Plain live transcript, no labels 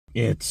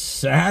It's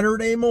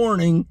Saturday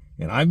morning,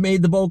 and I've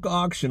made the Boak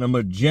auction a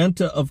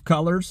magenta of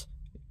colors,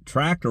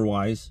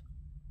 tractor-wise,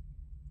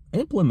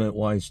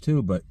 implement-wise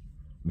too, but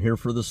I'm here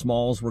for the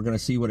smalls. We're going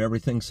to see what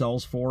everything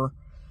sells for.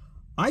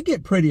 I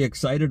get pretty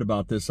excited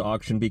about this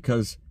auction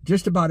because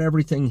just about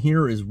everything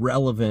here is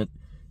relevant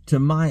to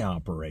my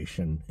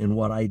operation and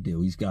what I do.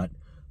 He's got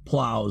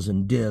plows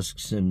and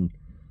discs and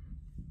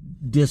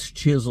disc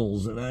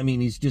chisels, and I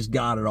mean, he's just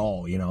got it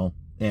all, you know.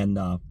 And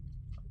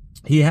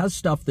he has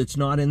stuff that's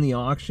not in the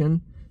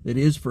auction that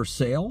is for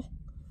sale,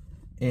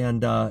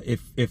 and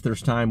if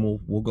there's time,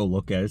 we'll go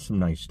look at it. Some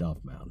nice stuff,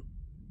 man.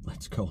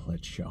 Let's go.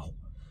 Let's show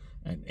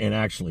and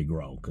actually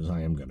grow, because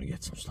I am going to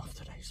get some stuff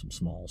today, some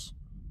smalls.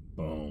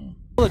 Boom.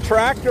 The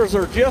tractors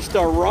are just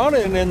a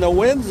running and the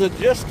winds are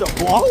just a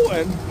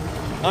blowing.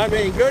 I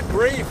mean, good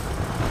grief.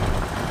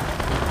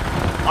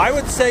 I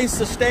would say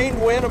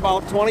sustained wind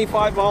about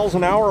 25 miles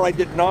an hour. I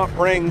did not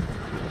bring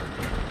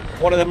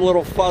one of them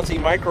little fuzzy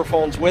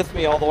microphones with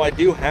me, although I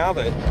do have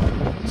it.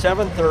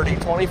 730,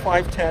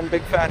 2510,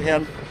 big fat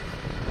hen.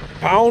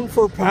 Pound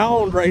for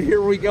pound, right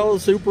here we go,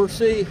 Super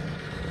C.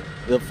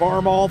 The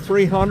Farmall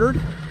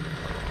 300.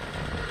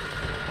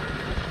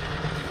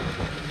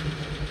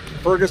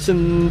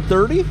 Ferguson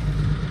 30,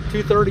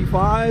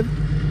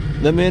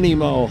 235. The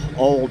Minimo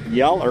Old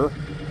Yeller.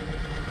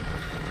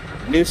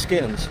 New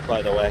skins,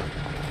 by the way.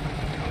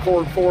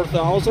 Ford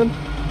 4000.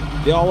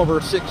 The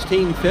Oliver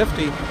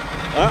 1650.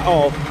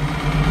 Uh-oh.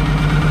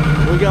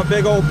 We got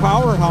big old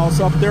powerhouse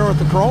up there with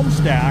the chrome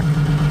stack.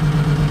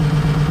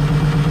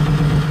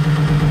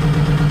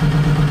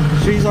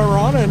 She's a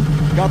running.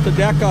 Got the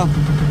Deca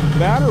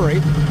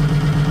battery.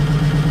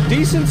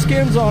 Decent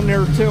skins on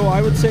there too.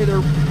 I would say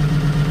they're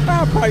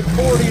probably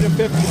 40 to 50%.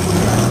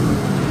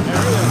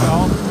 There you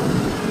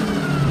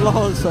go.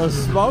 Blows a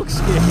smoke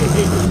screen.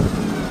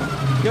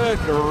 Good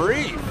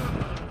grief.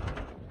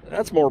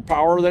 That's more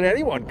power than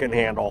anyone can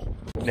handle.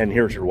 And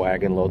here's your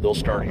wagon load. They'll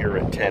start here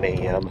at 10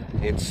 a.m.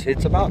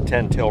 It's about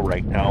 10 till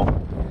right now.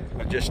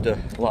 But just a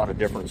lot of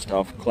different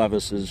stuff.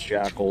 Clevises,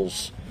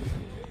 shackles,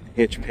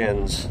 hitch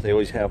pins. They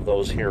always have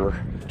those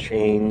here.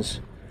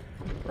 Chains,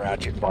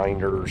 ratchet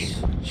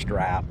binders,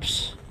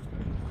 straps.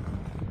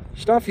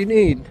 Stuff you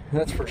need,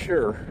 that's for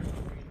sure.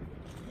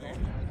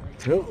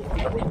 Oh,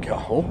 there we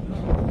go.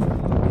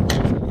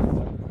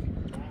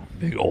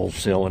 Big old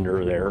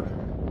cylinder there.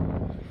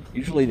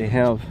 Usually they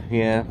have,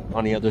 yeah,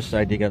 on the other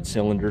side they got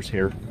cylinders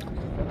here.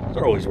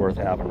 They're always worth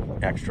having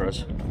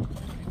extras.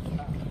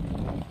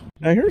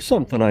 Now here's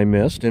something I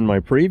missed in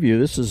my preview.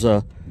 This is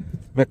a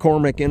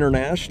McCormick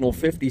International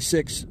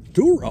 56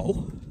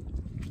 Duro.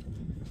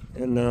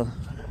 And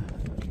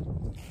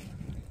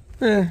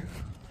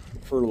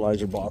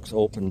fertilizer box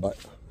open, but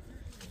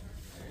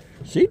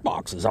seed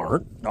boxes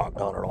aren't,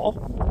 doggone it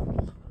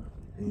all.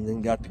 And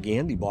then got the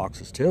Gandy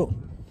boxes too.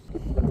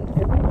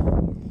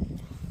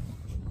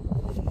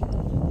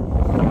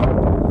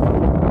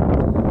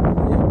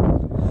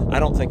 I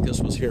don't think this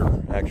was here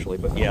actually,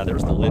 but yeah,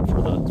 there's the lid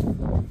for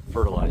the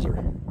fertilizer.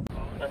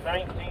 The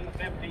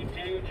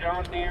 1952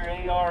 John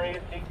Deere AR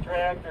antique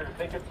tractor. I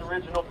think it's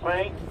original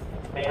paint.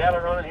 They had it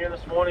running here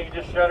this morning.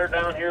 You just shut her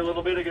down here a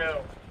little bit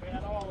ago.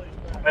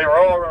 They were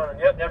all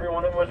running. Yep, every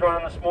one of them was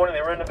running this morning.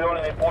 They were in the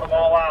building. They pulled them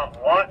all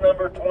out. Lot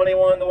number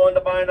 21, the one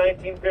to buy,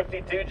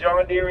 1952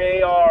 John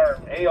Deere AR.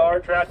 AR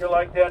tractor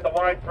like that, the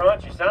wide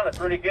front. She sounded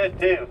pretty good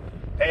too.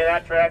 Hey,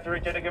 that tractor,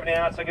 you should have given the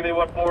ounce. I give you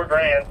what, $4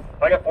 grand.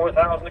 I got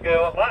 4,000 to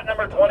go. Lot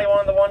number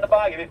 21, the one to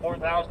buy. Give you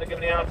 4,000 to give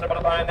me the ounce. I'm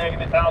gonna buy in there. Give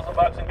me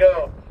 $1,000 and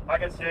go. I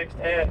got 6,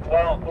 10,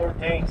 12,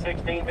 14,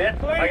 16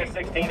 bid. I got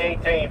 16,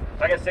 18.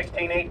 I got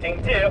 16,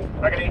 18, 2.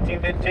 I got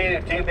 18 bid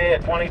 2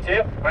 bid,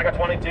 22. I got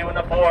 22 in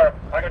the 4.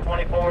 I got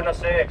 24 in the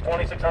 6.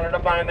 2,600 to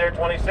buy in there,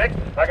 26.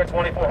 I got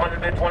 2,400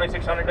 bid,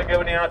 2,600 to go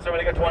in the ounce.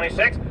 Somebody got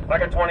 26. I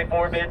got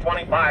 24 bid,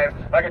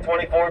 25. I got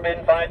 24 bid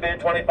and 5 bid,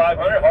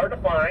 2,500. Hard to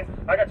find.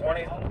 I got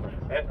 20.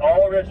 It's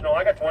all original.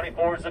 I got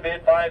 24 as a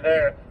bid, 5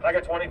 there. I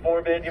got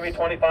 24 bid, give me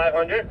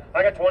 2,500.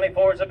 I got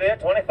 24 as a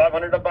bid,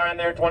 2,500 to buy in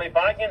there,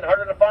 25. Getting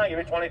harder to find, give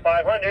me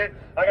 2,500.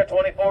 I got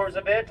 24 as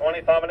a bid,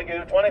 25 to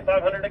go,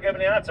 2,500 to give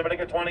me out. Somebody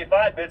got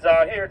 25 bids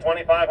out here,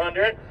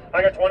 2,500.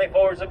 I got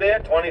 24 as a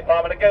bid,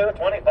 25 to go,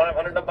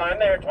 2,500 to buy in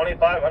there,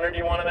 2,500.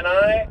 You want them in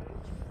I?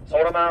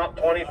 Sold them out,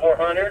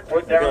 2,400.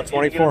 Put down. Got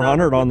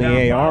 2,400 on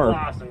the AR.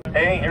 Awesome.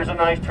 Hey, here's a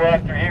nice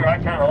tractor here. I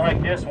kind of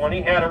like this one.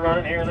 He had it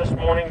running here this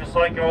morning just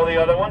like all the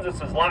other ones.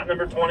 This is lot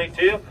number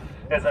 22.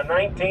 It's a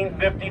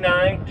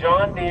 1959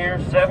 John Deere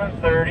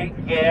 730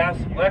 gas,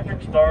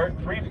 electric start,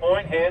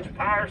 3-point hitch,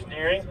 power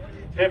steering,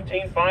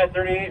 15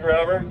 538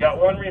 rubber.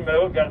 Got one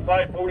remote, got a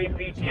 540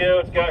 PTO.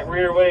 It's got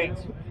rear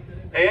weights.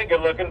 Hey,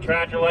 good looking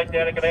tractor like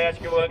that. I could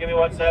ask you, give me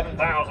what,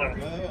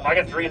 7,000. I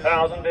got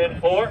 3,000 bidding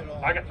for.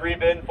 I got 3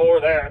 bidding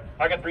for there.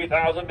 I got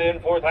 3,000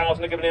 bidding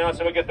 4,000 to give me now.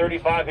 So we get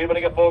 35 here, but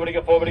I get 4, but I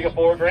get 4, but I get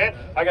 4 grand.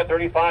 I got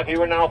 35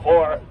 here and now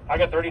 4. I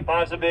got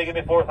 35 so big, give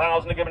me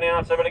 4,000 to give me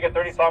now. So when I get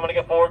 35, I'm gonna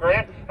get 4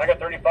 grand. I got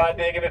 35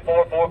 big, give me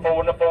 4, 4, 4,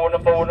 and a 4, and a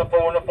 4, and a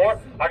 4, and a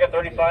 4. I got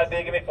 35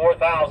 big, give me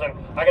 4,000.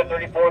 I got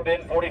 34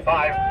 bidding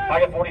 45. I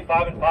got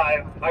 45 and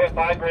 5. I got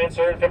 5 grand,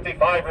 sir, and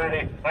 55,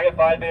 Rudy. I got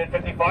 5 bid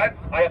 55.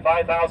 I got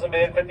 5,000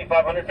 bid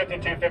 5,500,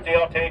 52.50.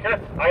 I'll take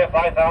her. I got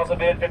 5,000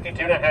 bid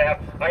 52 and a half.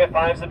 I got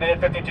 5's the bid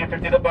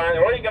 52.50 to buy.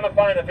 Where are you gonna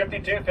find a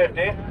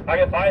 52.50? I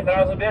got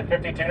 5,000 bid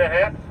 52 and a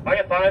half. I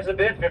got 5's the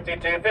bid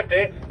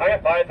 52.50. I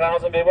got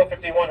 5,000 bid, well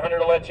 5,100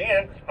 to let you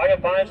in. I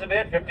got 5's the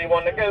bid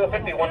 51 to go.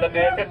 51 to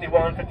bid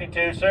 51,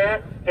 52,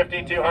 sir.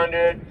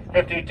 5,200,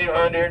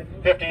 5,200,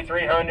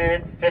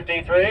 5,300,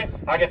 53.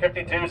 I get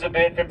 52's a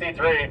bid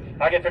 53.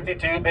 I get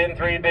 52 bid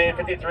 3 bid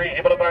 53.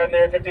 Able to buy in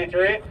there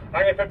 53.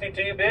 I get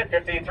 52 bid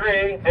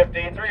 53.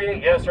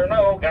 53. Yes or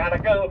no? Gotta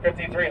go.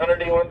 5,300.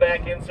 Do you want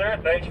back in, sir?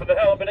 Thanks for the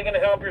help. And again, to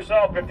help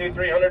yourself.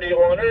 5,300. Do you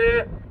want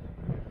it?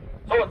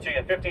 Sold to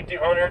you.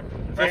 5,200.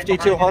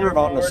 5,200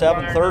 on the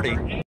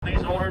 730.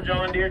 These older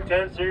John Deere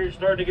 10 series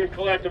starting to get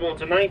collectible.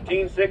 It's a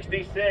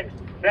 1966.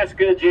 That's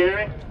good,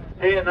 Jerry.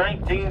 Hey, a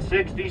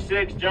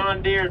 1966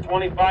 John Deere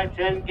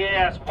 2510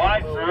 gas,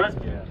 wide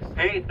front.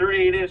 Hey,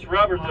 38-inch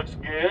rubber looks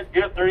good.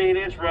 Good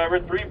 38-inch rubber,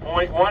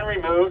 3.1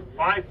 removed,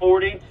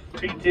 540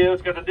 PTO.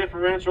 It's got the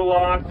differential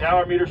lock. The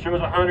hour meter shows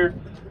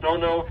 100. Don't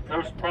know.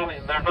 Those probably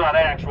they're not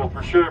actual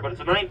for sure, but it's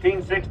a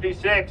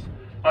 1966.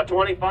 A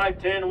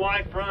 2510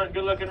 wide front,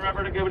 good looking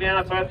rubber to go down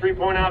outside,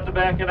 3-point out the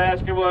back. I'd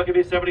ask you, well, I'll give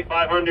you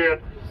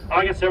 7,500.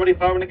 I'll get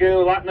 75 to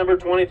go. Lot number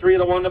 23,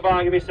 the one to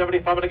buy. Give me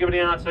 75 to give it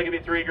down, so I'll give you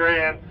 3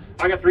 grand.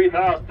 I got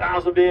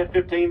 3,000 bid,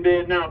 15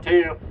 bid, now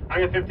 2. I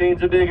got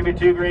 15's a bid, give me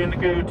 2 grand to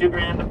go, 2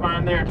 grand to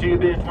find there, 2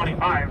 bid,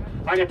 25.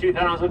 I got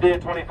 2,000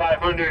 bid,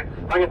 2,500.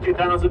 I got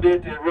 2,000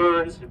 bid that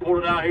runs,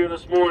 pulled it out here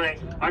this morning.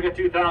 I got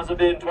 2,000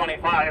 bid,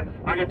 25.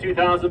 I got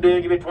 2,000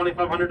 bid, give me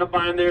 2,500 to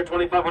find there,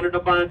 2,500 to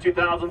find,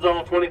 2,000's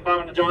all, 25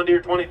 on the John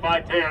Deere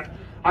 2510.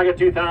 I got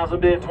 2,000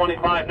 bid,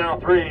 25, now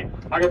 3.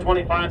 I got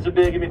 25's a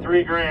bid, give me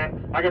 3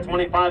 grand. I got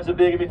 25's a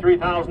bid, give me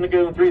 3,000 to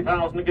go,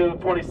 3,000 to go,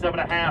 27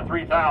 and a half,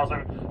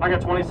 3,000. I got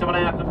 27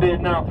 and a half to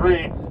bid, now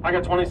 3. I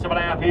got 27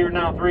 and a half here,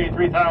 now 3.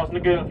 3,000 to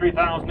go,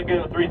 3,000 to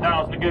go,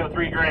 3,000 to go,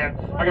 3 grand.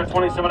 I got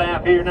 27 and a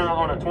half here now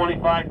on a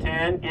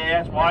 2510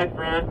 gas, wide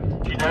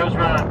front. She knows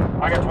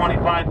run. I got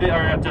 25 bid,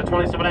 or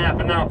 27 and a half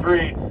and now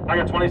 3. I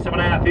got 27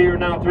 and a half here,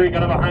 now 3.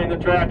 Got it behind the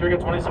tractor. I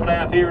got 27 and a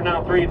half here,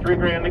 now 3. 3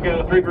 grand to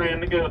go, 3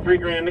 grand to go, 3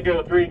 grand to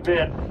go, 3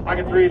 bid. I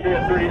got 3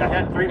 bid, 30. I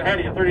had 3 ahead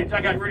of you, 30.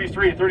 I got Rudy's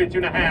 3, 32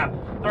 and a half.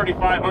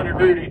 3,500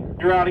 Rudy.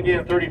 You're out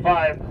again,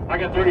 35. I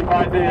got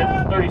 35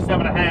 bid,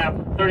 37 and a half.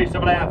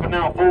 37 and a half and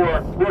now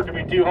 4. Working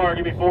me too hard,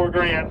 give me 4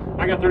 grand.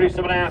 I got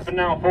 37 and a half and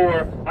now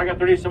 4. I got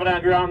 37 and a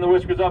half, you're out in the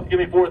whiskers up, give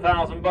me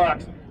 4,000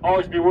 bucks.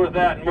 Always be worth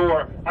that and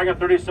more. I got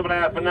 37 and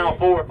a half and now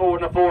 4, 4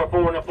 and a 4,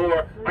 4 and a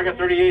 4. I got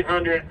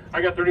 3,800.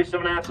 I got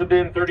 37 and a half to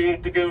bid,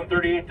 38 to go,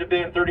 38 to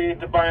bid, 38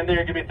 to buy in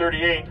there, give me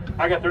 38.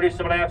 I got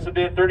 37 and a half to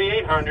bid,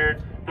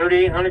 3,800.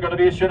 3,800 gonna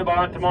be a should have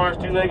bought. Tomorrow's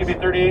too late, give me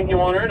 38. You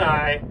want her and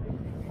I.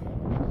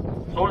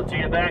 Sold it to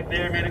you back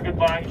there, made a good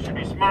buy. You should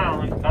be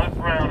smiling, not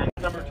frowning.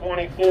 Number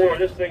 24,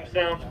 this thing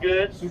sounds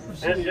good.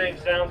 This thing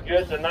sounds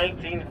good. It's a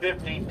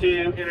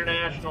 1952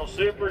 International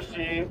Super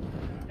C.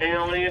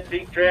 And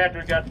antique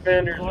tractor, got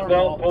fenders,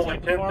 belt pulley,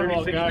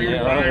 1036 rear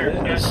tires,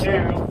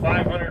 got 2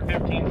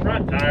 515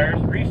 front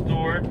tires,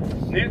 restored,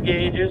 new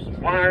gauges,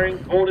 wiring,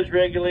 voltage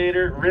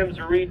regulator, rims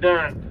are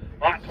redone.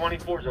 Lot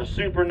 24 is a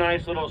super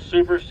nice little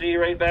Super C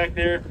right back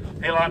there.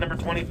 Hey, lot number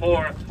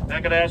 24. I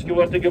could ask you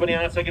what to give me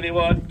on. I give you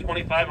what?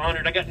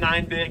 2,500. I got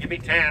 9 bid. Give me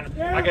 10.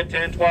 I got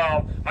 10,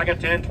 12. I got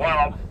 10,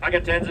 12. I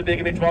got 10's a bid.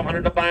 Give me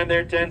 1,200 to buy in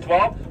there. 10,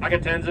 12. I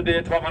got 10's a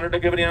bid. 1,200 to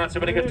give me on.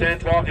 Somebody got 10,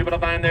 12. People to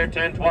buy in there.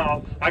 10,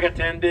 12. I got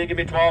 10 bid. Give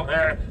me 12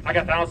 there. I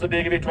got 1,000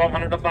 bid. Give me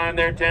 1,200 to buy in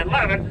there. 10,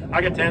 11.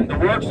 I got 10. The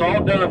work's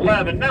all done.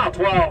 11. Now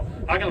 12.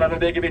 I got 11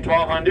 big, give me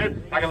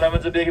 1,200. I got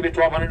 11's a big, give me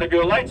 1,200 to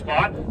go light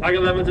spot. I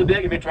got 11's a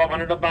big, give me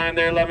 1,200 to buy in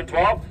there. 11,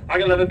 12. I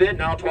got 11 bid,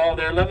 now 12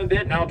 there. 11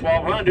 bid, now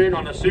 1,200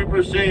 on the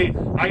Super C.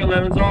 I got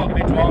 11's all, give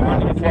me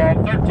 1,200, give me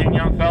 12, 13,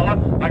 young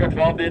fella. I got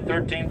 12 bid,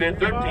 13 bid,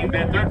 13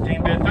 bid,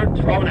 13 bid,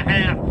 12 and a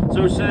half.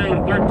 So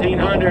soon,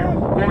 1,300,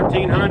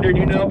 1,400,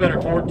 you know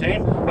better,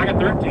 14. I got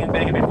 13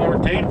 bid, give me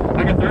 14.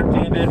 I got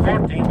 13 bid,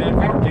 14 bid,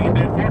 14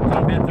 bid,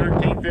 14 bid,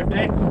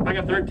 13.50. I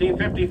got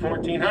 13.50,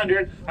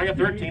 1,400. I got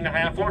 13 and a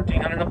half,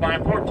 1,400 to buy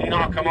 14.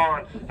 Oh, come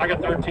on. I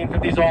got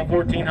 13.50's all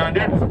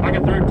 1,400. I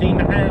got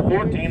 13 and a half,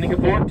 14, to get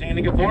 14,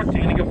 to get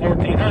 14, to get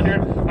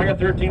 1,400. I got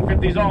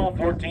 13.50's all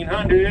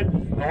 1,400.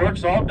 The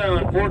work's all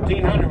done.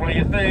 1,400. What do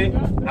you think?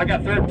 I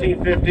got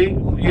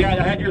 13.50. Yeah,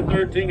 I had your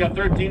 13. Got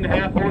 13 and a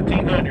half,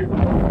 1,400.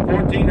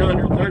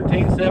 1,400.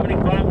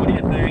 13.75. What do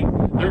you think?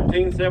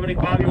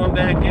 13.75. You want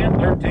back in?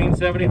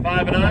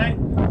 13.75 and I.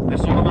 They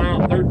sold them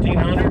out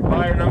 1,300.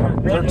 Buyer number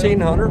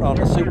 1,300 on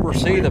the Super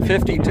C, the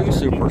 52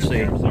 Super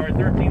C. Sorry,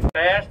 13.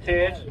 Fast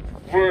hitch,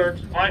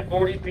 works,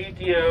 540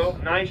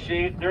 PTO, nice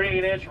sheet,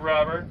 38-inch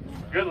rubber,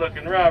 good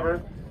looking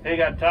rubber. They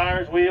got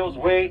tires, wheels,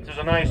 weights. There's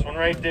a nice one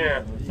right there.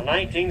 A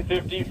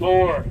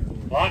 1954.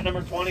 Lot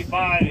number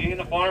 25. He in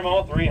the farm,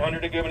 all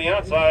 300 to give me the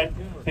outside.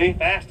 Hey,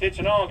 fast hitch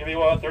and all. Give me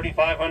what?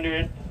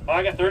 3,500.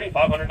 I got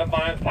 3,500 to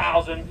buy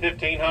 1,000,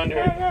 1,500.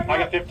 I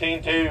got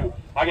 15.2.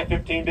 I got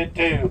 15 bid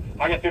 2.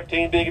 I got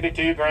 15 big, it'd be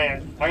 2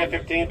 grand. I got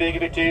 15 big,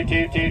 it'd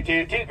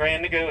be 2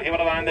 grand to go. Hit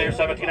what I line there,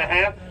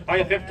 17.5. I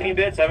got 15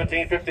 bid,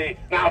 17.50.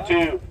 Now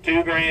 2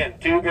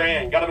 grand, 2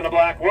 grand. Got him in a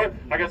black work.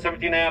 I got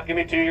 17.5. Give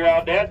me 2. You're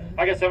out dead.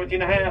 I got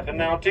 17.5, and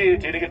now 2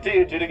 to get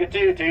 2 to get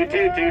 2,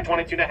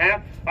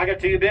 22.5. I got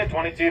 2 bid,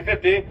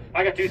 22.50.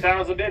 I got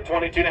 2,000 bid,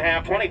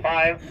 22.5,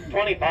 25.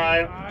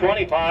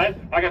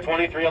 I got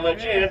 23. I'll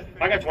let you in.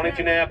 I got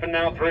 22.5, and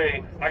now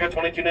 3. I got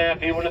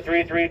 22.5. He won a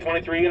 3,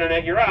 23.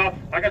 Internet, you're out.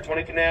 I got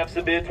 22.5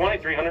 to bid,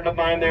 2,300 to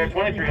bind there,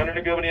 2,300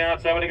 to go on the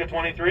outside. I got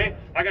 23.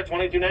 I got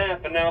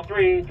 22.5, and now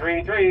 3, 4,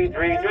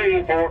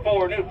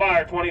 new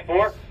fire,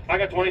 24. I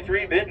got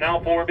 23 bid, now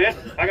 4 bid.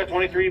 I got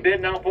 23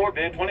 bid, now 4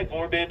 bid,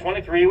 24 bid,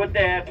 23 with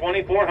dad,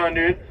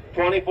 2,400,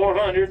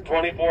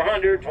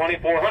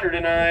 2,400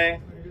 and I.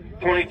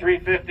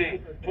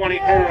 23.50,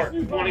 24,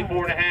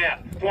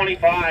 24.5,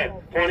 25,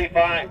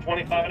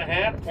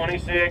 25.5,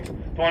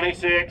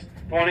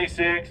 26.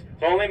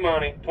 It's only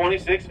money.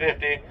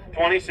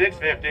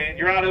 26.50.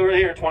 You're out over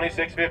here.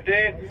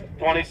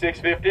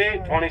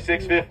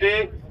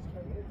 26.50.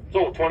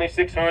 So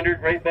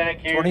 2,600 right back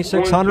here.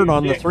 2,600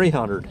 on the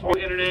 300.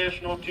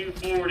 International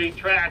 240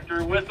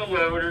 tractor with a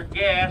loader,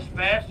 gas,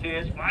 fast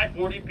hitch,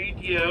 540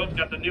 PTO. It's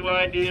got the new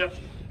idea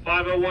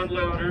 501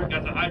 loader.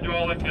 Got the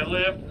hydraulic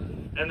lift,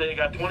 and then you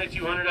got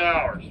 2,200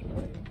 hours.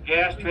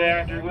 Gas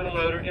tractor with a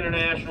loader,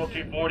 International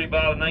 240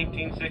 by the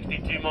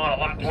 1962 model,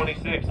 lot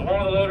 26. The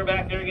one with the loader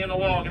back there again, the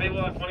wall. Give me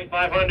one,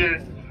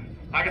 2,500.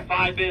 I got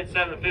 5 bids,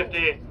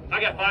 750. I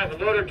got 5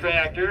 with loader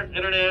tractor,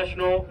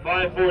 International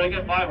 540. I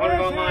got 500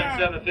 online,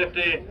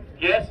 750.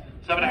 Yes,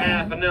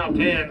 7.5 and now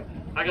 10.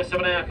 I got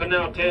 7.5 and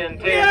now 10,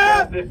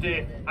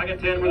 750. I got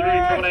 10 with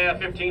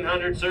 7.5,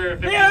 1,500, sir.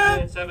 15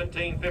 bids,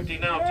 1750,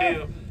 now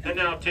 2. And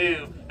now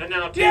 2,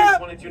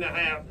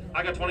 22.5.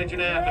 I got 22.5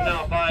 and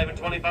now 5 and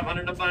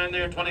 2,500 to find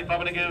there,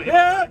 25 to go.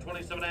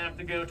 27.5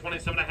 to go,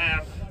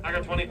 27.5. I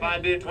got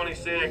 25 bid,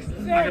 26.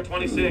 I got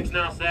 26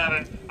 now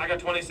 7. I got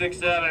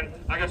 26.7.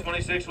 I got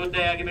 26 with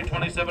dad. Give me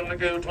 27 to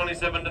go,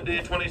 27 to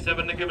bid,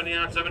 27 to give me the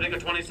out 7. I got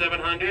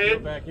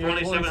 2,700.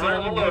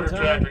 2,700 the loader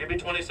tractor. Give me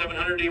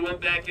 2,700. He went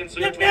back in, so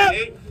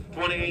 28.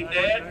 28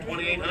 dad,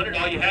 2,800.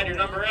 Oh, you had your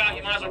number out.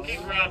 You might as well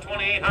keep her out.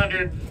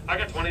 2,800. I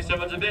got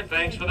 27s a bid.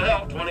 Thanks for the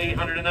help.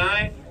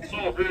 2,809.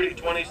 Sold Rudy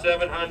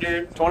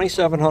 2,700.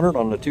 2,700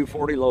 on the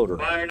 240 loader.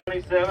 Buyer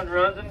 27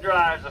 runs and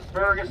drives a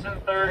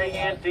Ferguson 30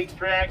 antique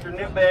tractor,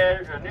 new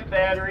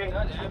battery,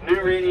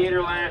 new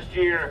radiator last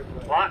year.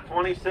 Lot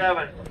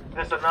 27.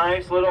 It's a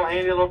nice little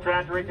handy little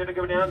tractor right there to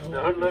go down. The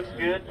hood looks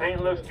good,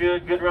 paint looks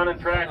good, good running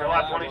tractor.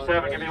 Lot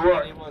 27. Give me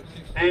what?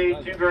 Hey,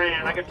 2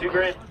 grand. I got 2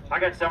 grand. I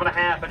got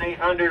 7.5 and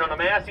 800 on the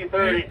Massey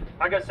 30.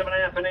 I got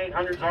 7.5 and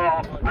 800's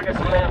off. I got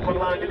 7.5 on the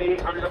line. Give me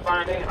 800 to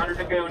find, 800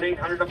 to go, and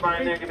 800 to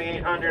find there. Give me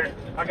 800.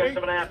 I got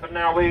 7.5 and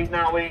now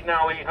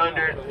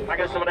 800. I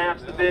got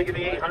 7.5's the big. Give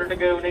me 800 to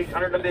go, and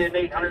 800 to bid, and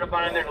 800 to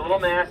find there. The little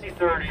Massey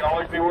 30.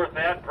 Always be worth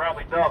that.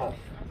 Probably double.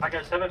 I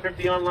got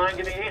 750 online,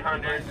 give me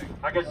 800.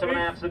 I got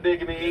 7.5 so big,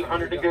 give me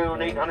 800 to go,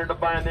 and 800 to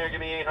buy in there, give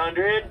me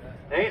 800.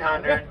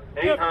 800.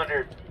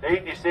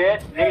 8, you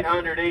said?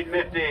 800,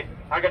 850.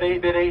 I got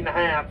 8 bid,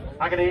 8.5.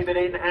 I got 8 bid,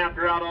 8.5.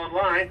 You're out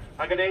online.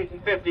 I got 8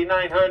 and 50,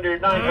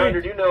 900.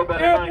 You know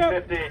better,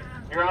 950.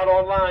 You're out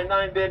online,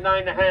 9 bid,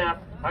 9.5.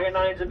 I got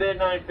 9's a bid,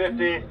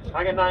 950.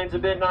 I got 9's a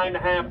bid,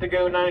 9.5 to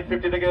go,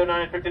 950 to go,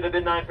 950 to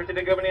bid, 950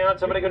 to go. Any out?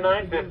 Somebody go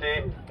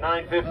 950.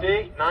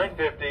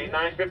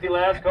 950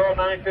 last call,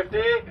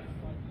 950.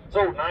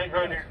 So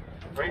 900.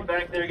 Right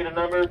back there, get a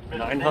number.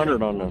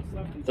 900 on the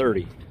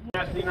 30.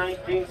 Massey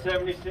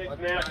 1976,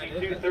 Massey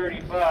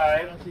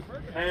 235.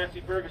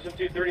 Massey Ferguson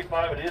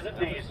 235. It is a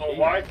diesel.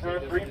 Wide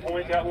front,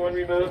 3-point, got one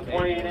removed,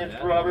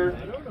 28-inch rubber.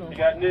 You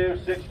got new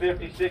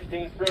 650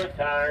 16 front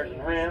tires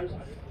and rims.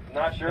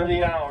 Not sure of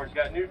the hours.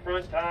 Got new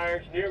front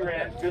tires, new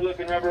rims, good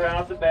looking rubber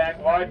out the back,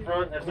 wide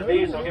front. That's a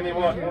diesel. Give me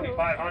what?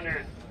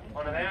 4,500.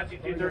 On an Massey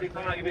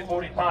 235, give me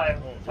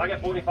 45. I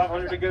got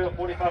 4,500 to go,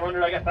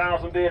 4,500. I got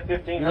 1,000 bid,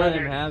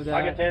 1,500.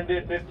 I got 10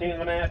 bid,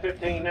 15. I'm at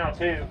 15 now,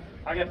 2.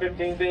 I got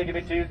 15 big, give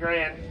me 2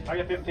 grand. I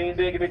got 15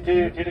 big, give me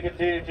 2. 2 to get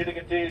 2, 2 to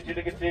get 2, 2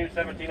 to get 2,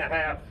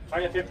 17.5.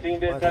 I got 15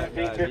 bid,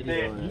 17,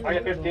 15. I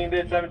got 15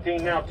 bid,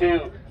 17, now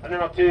 2.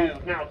 Now 2,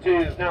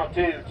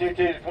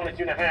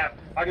 22.5.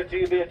 I got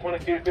 2 bid,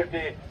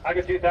 22.50. I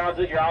got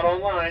 2,000, you're out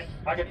online.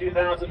 I got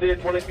 2,000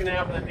 bid,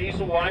 22.5 for the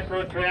diesel wide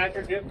front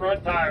tractor, new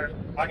front tires.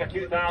 I got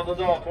 2,000s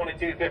all,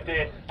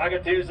 22.50. I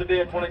got 2's the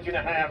bid,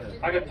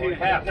 22.5. I got 2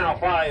 half now,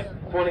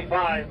 5,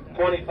 25,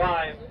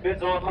 25.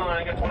 Bids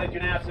online. I got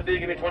 22.5's the bid,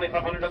 give me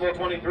 2,500 double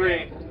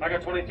 23. I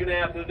got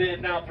 22.5 the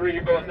bid, now 3.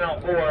 Here goes now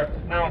 4,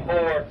 now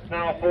 4,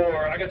 now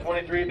 4. I got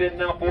 23 bid,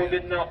 now 4,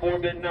 bid, now 4,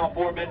 bid, now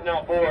 4, bid,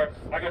 now 4.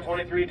 I got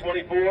 23,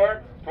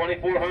 24.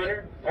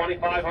 2,400,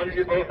 2,500,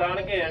 you're both out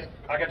again.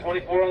 I got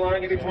 24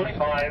 online, give me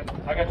 25.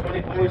 I got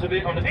 24's a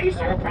bid on the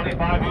diesel,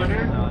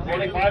 2,500,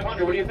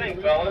 2,500. What do you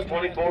think, fellas?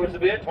 24's a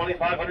bid,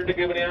 2,500 to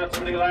give me out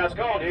somebody last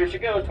call. And here she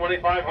goes,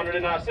 2,500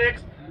 and now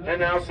 6,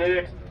 and now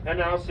 6, and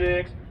now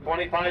 6.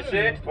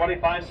 25.6,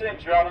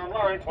 25.6, you're out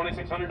online.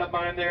 2,600 up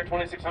behind there,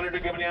 2,600 to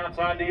give me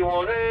outside. Do you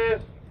want it?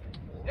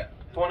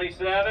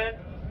 27.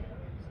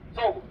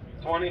 So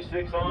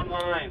 26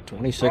 online.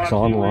 26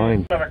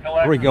 online.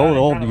 Here we go with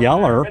Old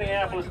Yeller.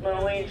 Minneapolis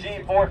Moline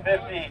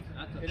G450.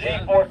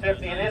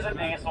 G450, it is a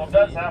diesel,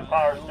 does have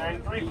power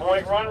steering,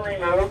 3-point run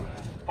remote,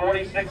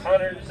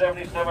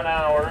 4,677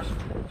 hours.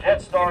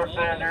 Jetstar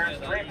fenders,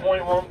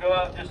 3-point won't go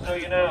up, just so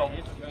you know.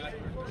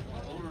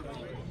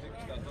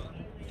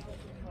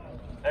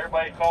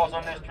 Everybody calls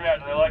on this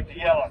tractor, they like the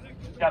yellow.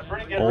 Got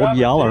pretty good Old rubber,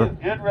 Yeller. too.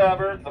 Good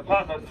rubber. The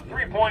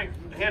 3-point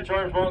hitch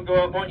arms won't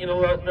go up. Want you to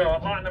look. No,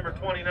 lot number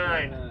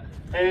 29.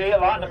 Hey,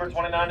 lot number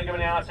 29 to give me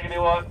the ounce. Give me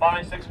what?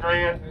 5, 6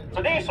 grand. It's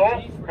a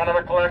diesel. Kind of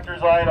a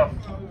collector's item.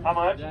 How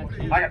much?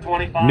 I got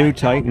 25. New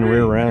Titan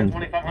rear end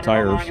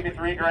tires. Give me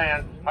 3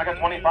 grand. I got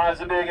 25's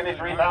the bid. Give me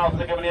 3,000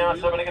 to give me the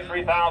ounce. Somebody get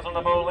 3,000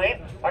 the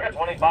Moline. I got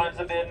 25's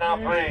the bid. Now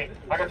 3.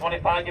 I got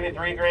 25. Give me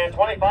 3 grand.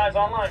 25's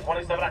online.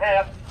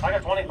 27.5. I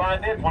got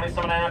 25 bid.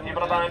 27.5. Keep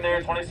it a bind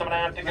there.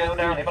 27.5 to go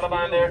down. Keep it a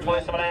bind there.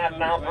 27.5.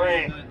 Now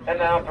 3. And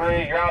now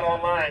 3. You're out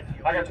online.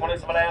 I got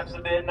 27.5's the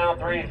bid. Now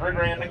 3. 3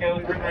 grand to go.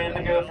 3 grand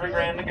to go. 3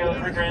 grand to go.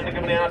 3 grand to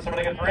give me the ounce.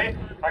 Somebody get 3.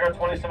 I got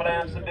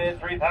 27.5's the bid.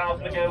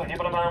 3,000 to go. Keep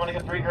it a bind. I'm gonna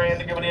get 3 grand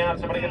to give me the ounce.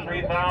 Somebody get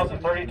 3,000.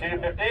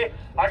 32.50.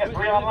 I got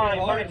 3 online.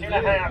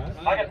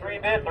 32.5. I got 3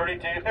 bid.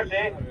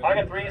 32.50. I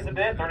got 3's the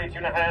bid.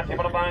 32.5. Keep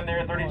it a bind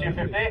there.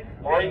 32.50.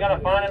 Or you gotta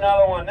find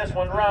another one. This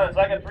one runs.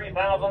 I got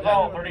 3,000's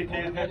all.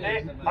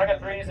 32.50. I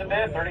got 3's the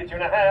bid.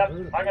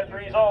 32.5. I got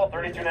 3's all.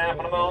 32.5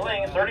 on the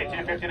Moline.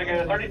 32.50 to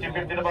go.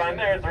 32.50 to bind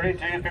there.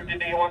 32.50.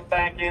 Do you want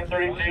back in?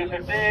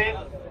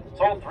 32.50.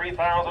 Sold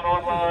 3,000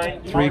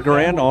 online. 3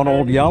 grand on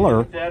Old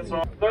Yeller. That's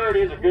on 30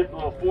 is a good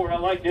little Ford. I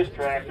like this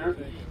tractor.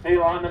 Hey,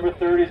 lot number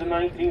 30 is a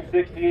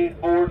 1968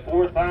 Ford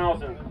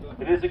 4000.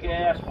 It is a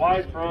gas,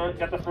 wide front,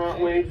 got the front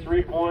weight,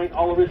 3-point,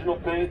 all original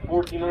paint,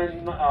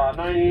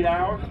 1,498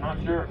 hours.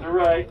 Not sure if they're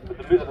right, but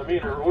the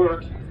meter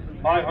works.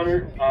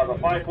 500, the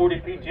 540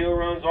 PTO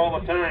runs all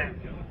the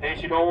time. Hey,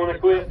 she don't want to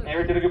quit.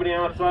 Eric gonna give me the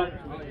outside.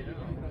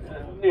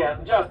 Yeah,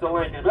 just a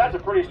Lincoln. But that's a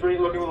pretty straight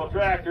looking little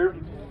tractor.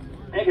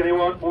 Hey, give me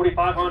one,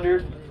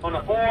 4,500 on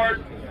the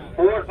Ford,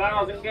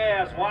 4,000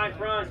 gas, wide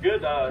front,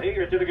 good.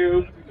 Here to the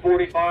go,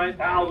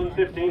 45,000,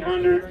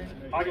 1,500.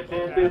 I get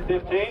 10 bid,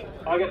 15.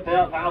 I get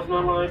 1,000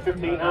 online,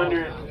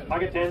 1,500. I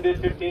get 10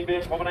 bid, 15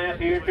 bid, 12.5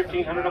 here,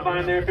 1,500 to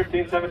bind there,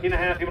 15,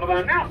 17.5. People to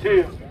bind now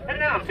 2, and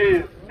now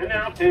 2, and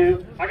now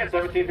 2. I got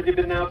 17.50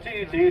 bid now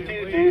 2, 2, 2,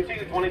 2,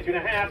 2,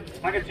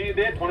 22.5. I got 2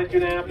 bid,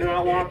 22.5. They're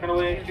out walking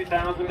away,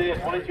 2,000 bid,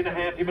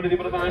 22.5. People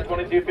to bind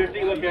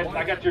 22.50. Look at,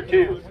 I got your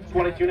 2,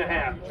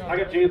 22.5. I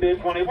got 2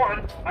 bid,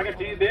 21. I got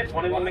 2 bid,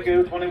 21 to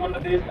go, 21 to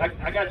bid.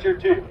 I got your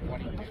 2.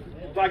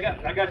 So I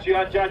got you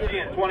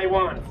in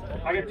 21.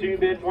 I got 2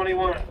 bid,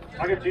 21.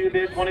 I got 2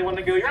 bid, 21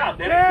 to go. You're out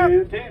there.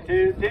 2, 2,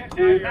 2, 2,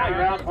 2. Now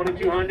you're out.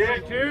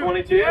 2,200,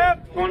 22,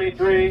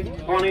 23,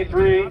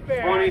 23,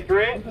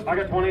 23. I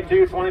got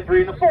 22,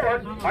 23 in the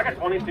Ford. I got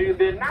 22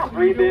 bid, now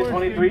 3 bid,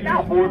 23,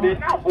 now 4 bid,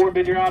 now 4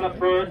 bid. You're out up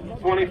front.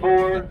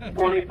 24,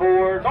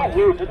 24. Don't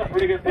lose. It's a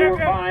pretty good 4,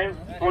 5.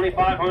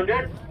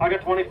 2,500. I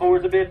got 24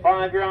 as a bid,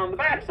 5. You're on the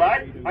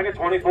backside. I got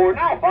 24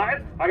 now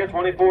 5. I got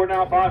 24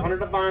 now 500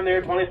 to find there.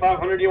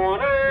 2,500. You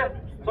want it?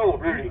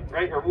 Sold, Rudy,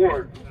 right?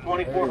 Reward.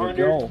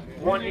 2,400,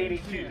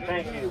 182.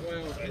 Thank you.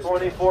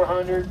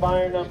 2,400,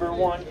 buyer number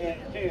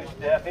 182,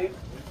 Steffi.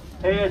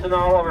 Here's an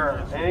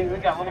Oliver. Hey, we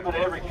got a little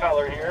bit of every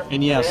color here.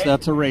 And yes,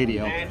 that's a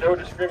radio. Hey, no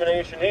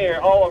discrimination here.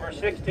 Oliver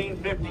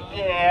 1650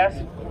 gas.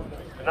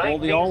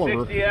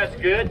 1960, that's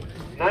good.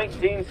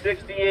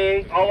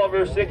 1968 Oliver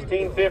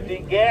 1650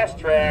 gas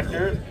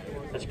tractor.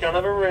 It's kind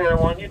of a rare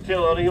one.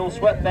 Utility, little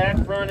swept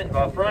back front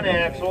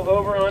axle,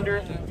 over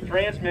under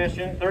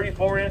transmission,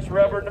 34-inch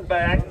rubber in the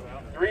back,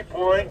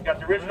 3-point, got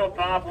the original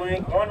top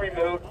link, 1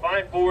 remote,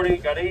 540,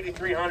 got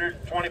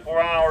 8,300,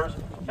 24 hours.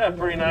 That's a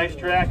pretty nice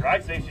tractor.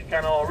 I'd say she's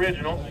kind of all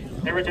original.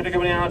 Hey, Richard, to go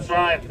on the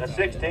outside, a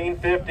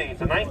 1650.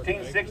 It's a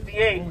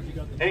 1968.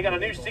 Hey, got a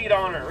new seat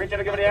on her. Reach out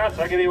and give it out.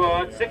 So I give you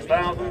what?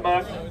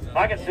 $6,000.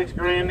 I got $6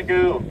 grand to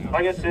go.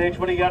 I got 6.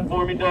 What do you got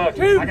for me, Doug?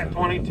 2. I got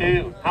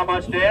 22. How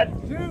much, Dad?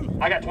 2.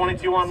 I got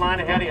 22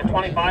 online ahead of you.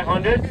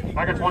 2,500.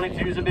 I got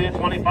 22s a bid.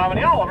 25 on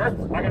the Oliver.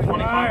 I got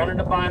 2,500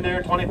 to buy in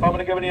there. 25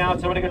 to give it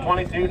out. Somebody got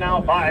 22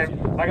 now.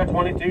 5. I got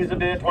 22s a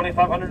bid.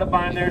 2,500 to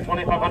buy in there.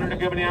 2,500 to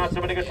give it out.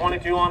 Somebody got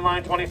 22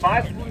 online.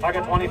 25. I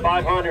got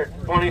 2,500.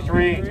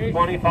 23.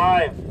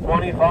 25.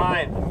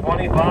 25.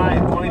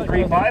 25.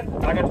 23.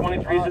 5. I got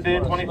 23s a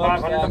bid.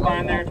 2,500 to buy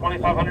in there.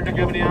 2,500 to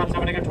give it out.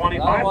 Somebody got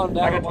 25.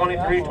 I got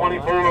 23.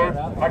 24.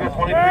 I got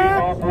 23.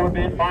 All 4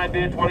 bid. 5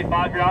 bid.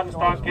 25. You're out in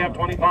stock cap.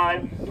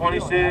 25.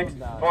 26.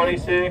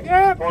 26.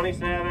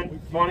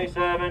 27.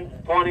 27.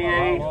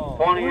 28.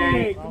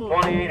 28.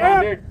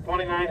 2,800.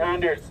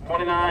 2,900.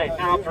 29.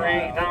 Now 3.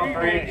 Now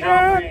 3.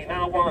 Now 3.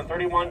 Now 1.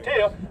 31. 2.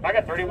 I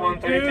got 31.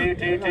 32.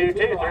 2. 2.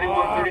 2.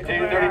 31.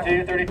 32.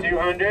 32.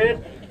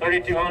 3,200.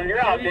 3,200,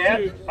 you're out,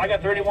 Dad. I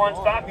got 31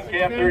 stocking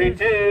cap,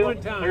 32,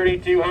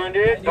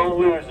 3,200. Don't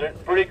lose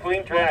it. Pretty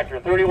clean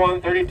tractor.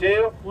 31,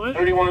 32,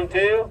 31,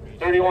 2,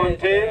 31,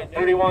 2,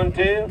 31,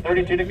 2,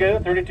 32 to go,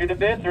 32 to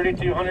bid,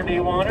 3,200 do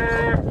you want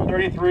her?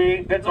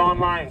 33, bids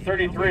online,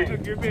 33,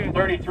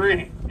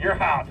 33,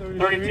 you're out.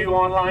 32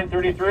 online,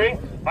 33.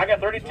 I got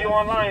 32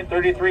 online,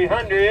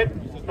 3,300,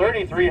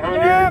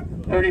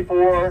 3,300,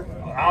 34,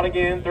 out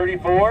again,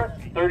 34,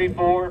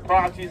 34,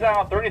 proxies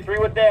out, 33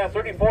 with Dad,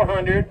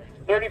 3,400.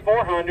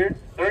 3,400,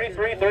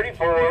 33,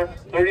 34,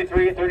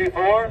 33,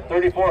 34,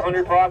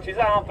 3,400 proxies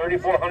out,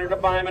 3,400 to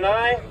buy him and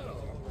I.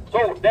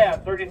 Sold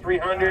Dad,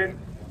 3,300.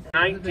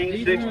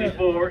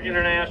 1964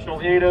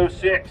 International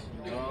 806.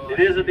 It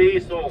is a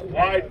diesel,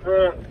 wide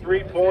front,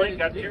 3-point,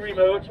 got 2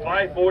 remotes,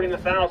 540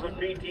 and 1,000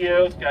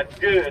 PTOs, got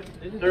good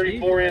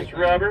 34-inch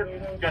rubber,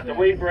 got the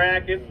weight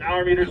bracket,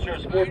 hour meter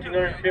shows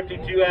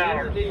 1,452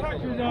 hours.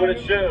 What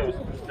it shows,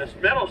 the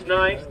metal's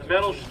nice, the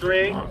metal's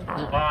straight.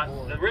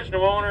 The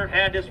original owner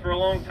had this for a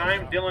long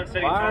time. Dylan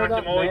said he talked to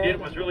him, all he did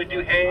was really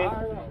do hay.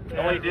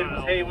 All he did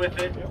was hay with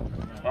it.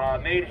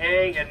 Made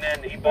hay, and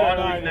then he bought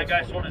it, and that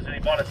guy sold it, and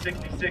he bought a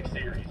 66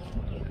 series.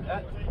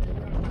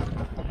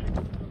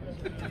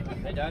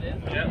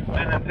 Yep,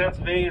 and then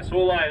Pennsylvania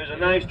sold live. It was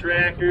a nice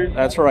tractor.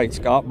 That's right,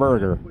 Scott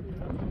Berger.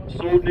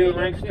 Sold new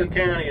Lancaster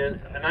County, a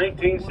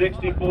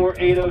 1964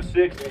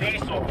 806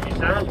 diesel. He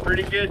sounds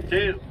pretty good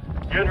too.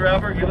 Good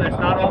rubber. It's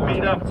not all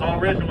beat up. It's all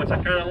original, which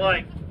I kind of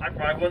like. I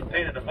probably wouldn't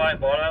paint it if I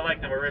bought it. I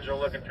like them original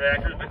looking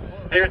tractors. But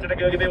here to the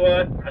go, give me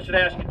what? I should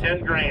ask you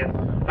 10 grand.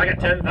 I got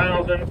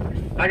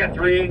 10,000. I got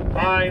 3,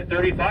 5,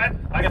 35.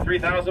 I got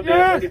 3,000 bid,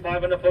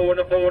 35 and a 4 and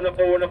a 4 and a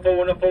 4 and a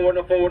 4 and a 4 and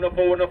a 4 and a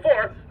 4 and a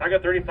 4. I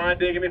got 35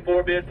 bid, give me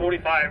 4 bid,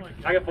 45.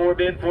 I got 4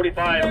 bid,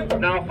 45.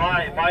 Now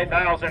 5,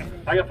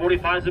 5,000. I got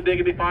 45s a bid,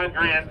 give me 5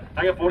 grand.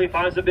 I got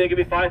 45s a bid, give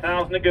me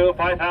 5,000 to go,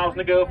 5,000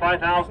 to go,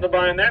 5,000 to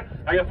buy in there.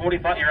 I got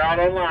 45, you're out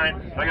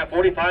online. I got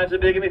 45s a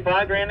bid, give me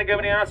 5 grand to go,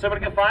 and out,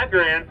 somebody get 5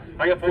 grand.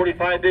 I got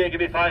 45 bid,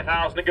 give me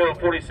 5,000 to go,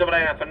 47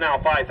 and a half, and now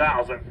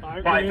 5,000.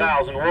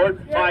 5,000,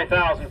 Ward.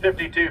 5,000,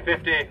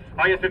 52.50.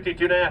 I get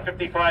 52 and a half,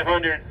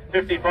 5,500,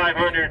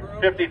 5,500,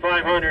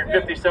 5,500,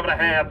 57 and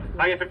a half.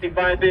 I get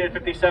 55 bid,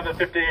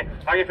 57.50.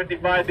 I get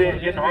 55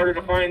 bid, getting harder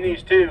to find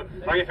these two.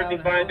 I get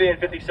 55 bid,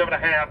 57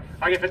 and a half.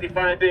 I get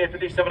 55 bid,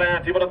 57 and a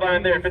half. People to buy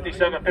in there,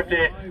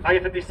 57.50. I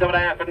get 57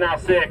 and a half, and now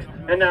 6,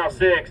 and now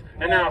 6,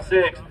 and now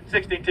 6,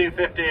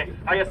 62.50.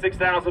 I get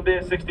 6,000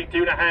 bid, 62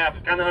 and a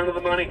half. Kind of under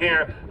the money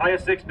here. I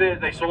got 6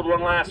 bids. They sold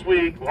one last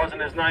week.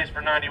 Wasn't as nice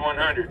for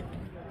 9,100.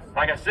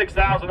 I got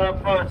 6,000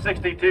 up front,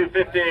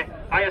 62.50.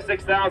 I got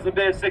 6,000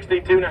 bids,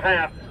 62 and a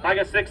half. I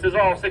got 6 is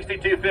all,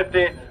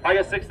 62.50. I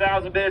got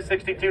 6,000 bids,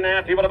 62 and a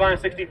half. People to buy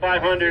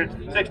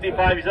 6,500.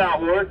 65 is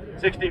out, Ward.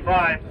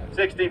 65,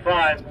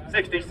 65,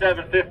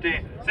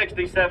 67.50,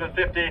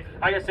 67.50.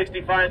 I got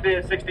 65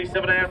 bids,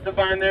 67 and a half to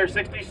buy in there.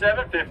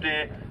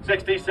 67.50,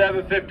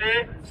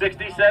 67.50,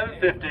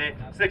 67.50,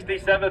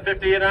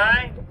 67.50, and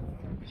I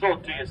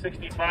sold to you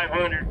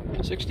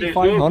 6,500.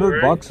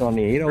 6,500 bucks on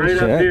the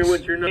 806. Right up here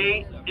with your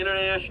 8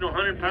 International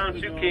 100-pound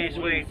suitcase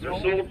weights. They're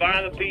sold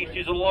by the piece.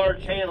 Use a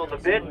large handle. The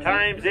bid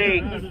times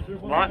 8.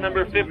 Lot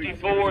number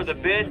 54. The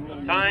bid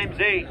times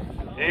 8.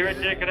 Hey, Rich,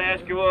 I could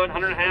ask you what?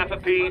 100 and a half a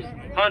piece.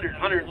 100,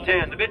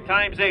 110. The bid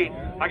times 8.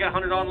 I got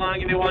 100 online.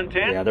 Give me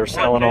 110. Yeah, they're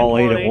selling all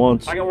 8 at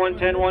once. I got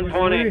 110,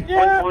 120,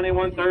 120,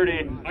 130.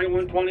 I got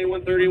 120,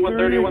 130,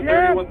 130,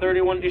 130,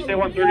 130. What did you say?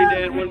 130,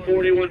 Dad?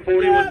 140,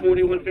 140,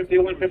 140, 150,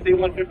 150,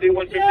 150,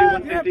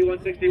 150,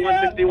 160,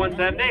 160,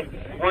 170.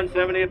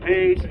 170 a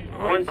piece.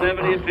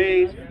 170 a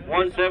piece.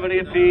 170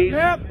 a piece.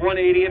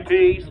 180 a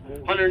piece.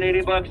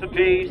 180 bucks a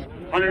piece.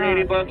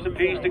 180 bucks a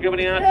piece to give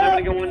me out.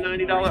 Somebody go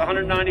 $190,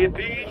 190 a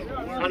piece.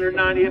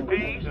 190 a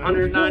piece,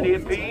 190 a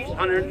piece,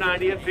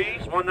 190 a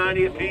piece,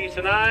 190 a piece,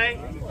 and I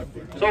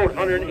sold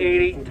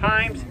 180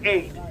 times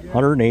 8.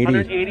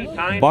 180.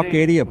 Times Buck 8.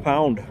 80 a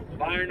pound.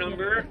 Buyer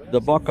number. The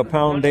buck a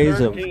pound days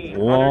have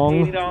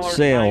long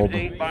sailed.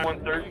 By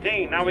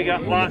 113. Now we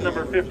got lot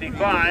number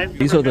 55.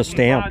 These are the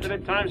stamped. The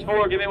bid times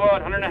 4. Give me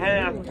what?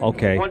 100.5.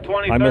 Okay.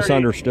 120. I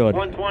misunderstood.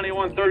 120,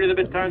 130. The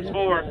bid times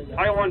 4.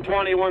 I got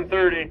 120,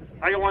 130.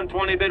 I got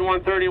 120. Bid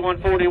 130,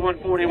 140,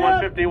 140,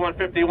 150,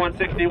 150,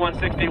 160,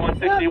 160,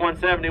 160,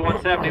 170,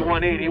 170,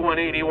 180,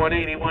 180,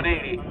 180,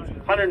 180.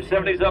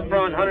 170's up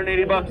front.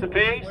 180 bucks a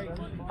piece.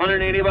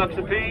 180 bucks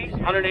a piece,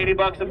 180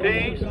 bucks a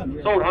piece,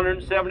 sold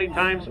 170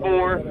 times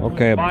 4.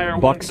 Okay,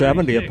 buck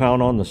 70 a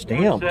pound on the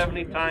stamp.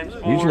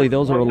 Usually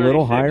those are a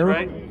little higher.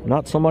 Right?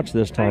 Not so much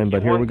this time,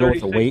 but here we go with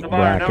the weight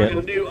bracket.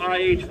 Now the new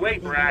IH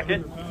weight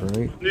bracket.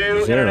 Right.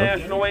 New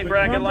international weight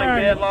bracket like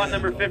that, lot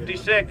number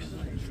 56.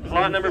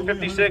 Lot number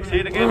 56,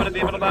 here to give it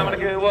a I'm gonna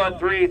go 1,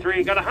 3,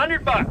 3. Got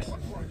 100 bucks.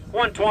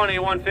 120,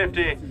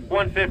 150,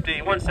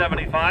 150,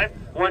 175.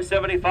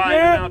 175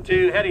 now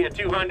 2, head of you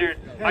 200.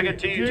 I got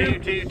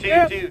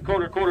 2,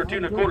 quarter, 2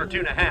 and a quarter, 2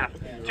 and a half.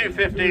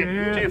 250,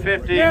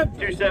 250,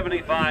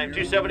 275,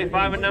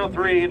 275, and now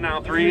 3, and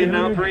now 3, and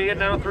now 3, and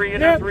now 3,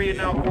 and now 3, and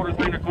now quarter,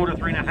 3 and a quarter,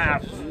 3 and a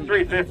half.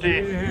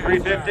 350,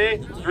 350,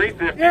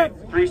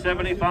 350,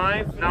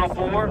 375, now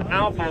 4,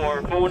 now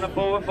 4, 4 and a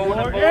 4, 4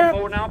 and a 4,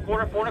 4 now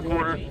quarter, 4 and a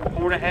quarter,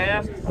 4 and a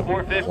half,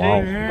 450,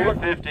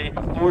 450,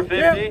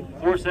 450,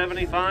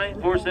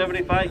 475,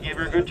 475, give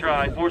her a good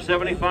try.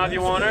 475,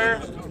 you want her?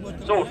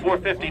 Sold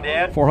 450,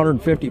 Dad.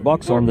 450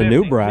 bucks on the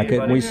new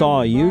bracket, and we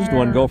saw a used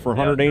one go for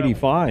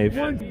 185.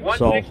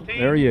 So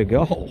there you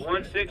go.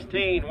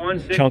 116,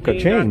 116. Chunk of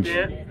change.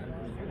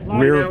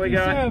 Rear. Now we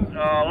got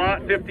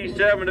lot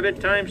 57, a bit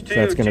times 2. So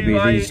that's going to be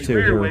these two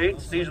here.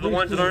 Weights. These are the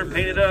ones that aren't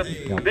painted up.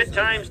 Yeah. Bit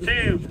times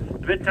 2.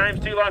 Bit times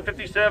 2, lot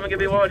 57. Give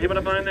me what? Hit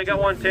a bind. They got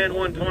 110,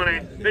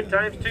 120. Bit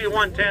times 2,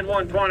 110,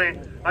 120.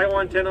 I got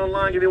 110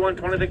 online. Give me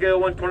 120 to go.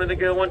 120 to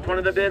go.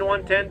 120 to bid.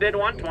 110 bid.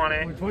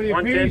 120.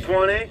 110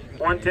 20.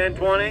 110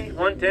 20.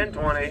 110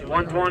 20.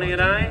 120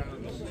 and I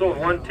sold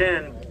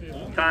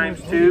 110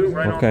 times 2.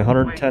 Right. Okay,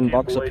 110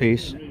 bucks a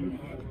piece.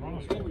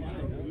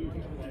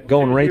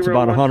 Going rate's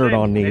about 100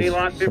 on these,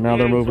 so now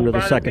they're moving to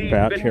the second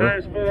batch here.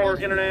 Bit times 4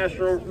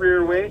 international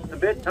rear weight. The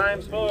bit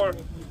times 4.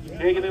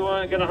 Hey, give me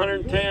one. Got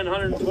 110,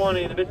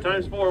 120. The bit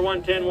times 4,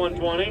 110,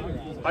 120.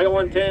 I got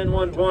 110,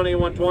 120,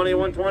 120,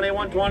 120,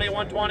 120,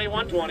 120,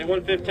 120,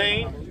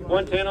 115.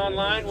 110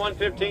 online,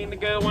 115 to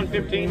go,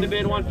 115 to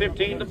bid,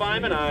 115 to buy,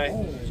 and I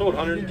sold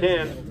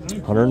 110.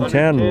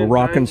 110. We're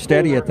rocking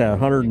steady at that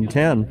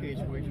 110.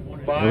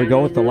 Here we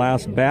go with the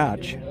last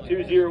batch.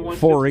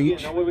 4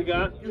 each. Now what we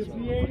got?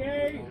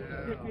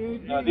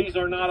 These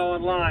are not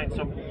online,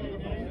 so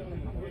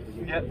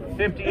get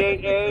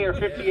 58A or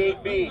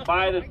 58B.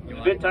 Buy the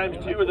bid times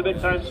 2 or the bid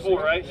times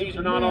 4, right? These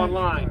are not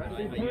online.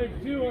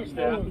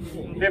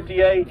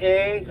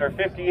 58A or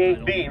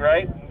 58B,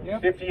 right?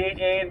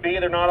 58A and B,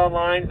 they're not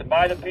online.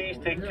 Buy the piece,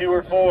 take 2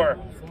 or 4.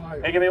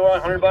 Hey, give me what?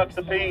 100 bucks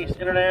a piece.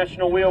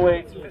 International wheel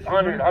weights,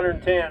 100,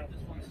 110.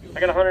 I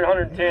got 100,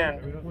 110.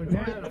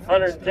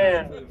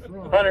 110.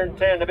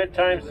 110. The bid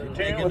times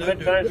 2 or the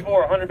bid times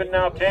 4. 100 bid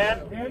now 10.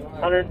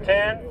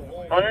 110.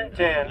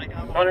 110.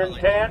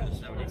 110.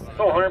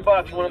 So 100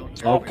 bucks.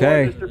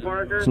 Okay.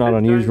 It's not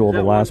unusual.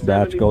 The last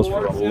batch goes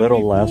for a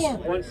little less.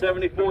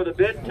 174. The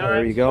bid times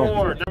there you go.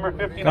 4. Number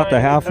 59. Got the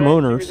half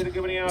mooners.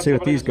 See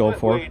what these go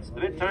for.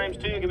 The bid times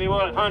 2. Give me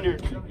what?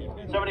 100.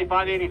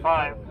 75,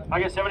 85. I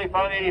got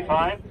 75,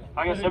 85.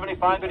 I got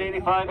 75 at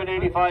 85 at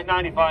 85,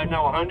 95.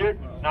 Now 100.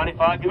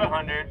 95, give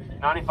 100.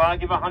 95,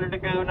 give 100 to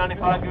go.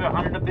 95, give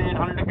 100 to bid.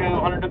 100 to go.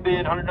 100 to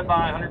bid. 100 to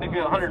buy. 100 to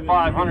go.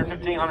 105,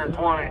 115,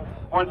 120.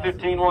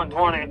 115,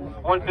 120.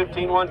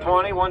 115,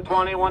 120.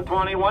 120,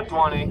 120,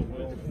 120.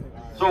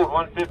 Sold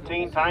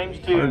 115 times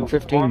 2.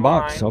 115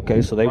 bucks.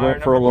 Okay, so they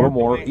went for a little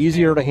more.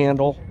 Easier to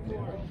handle.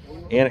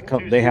 And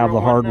they have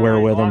the hardware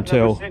with them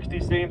too. 60,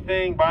 same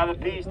thing. Buy the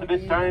piece, the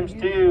bid times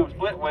 2.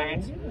 Split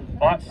weights.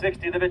 Lot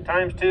 60, the bid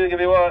times 2. Give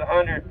me what?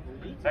 100.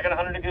 I got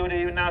 100 to go to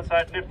even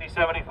outside 50,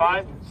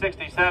 75,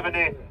 60,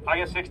 70. I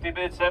got 60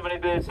 bid, 70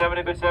 bid,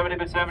 70 bid, 70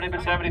 bid, 70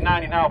 bid, 70,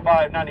 90, now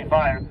 5,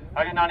 95.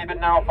 I got 90 bid,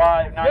 now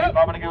 5, 95.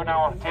 I'm going to go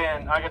now on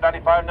 10. I got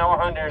 95, now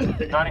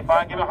 100.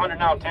 95, give 100,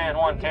 now 10,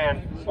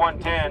 110,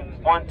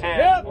 110,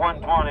 110,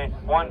 120,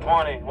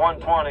 120,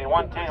 120,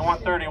 110,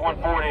 130,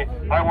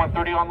 140. I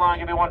 130 online,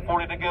 give me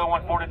 140 to go,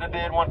 140 to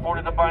bid,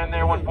 140 to buy in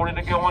there, 140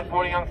 to go,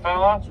 140 young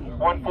fella,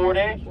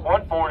 140,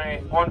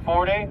 140,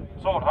 140.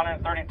 Sold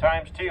 130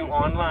 times 2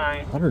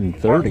 online.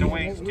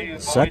 130.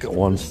 Second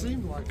ones.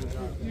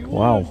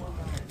 Wow.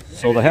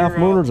 So the half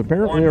mooners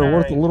apparently are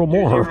worth a little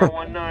more.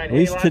 At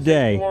least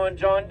today.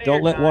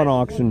 Don't let one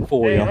auction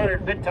fool you.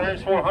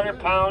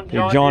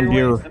 Your John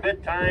Deere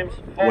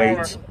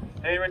weights.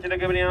 Hey, Richard,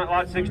 give me out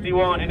lot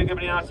 61. He'll give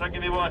me out, so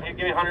give me one. He'll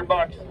give me 100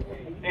 bucks.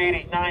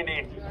 80,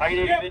 90. I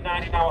get 80 bid,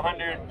 90, now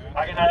 100.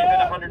 I get 90 bid,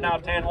 100, now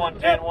 10,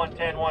 110,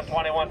 110,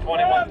 120,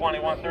 120, 120,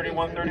 130,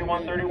 130,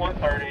 130,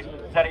 130.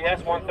 Is that a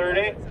yes?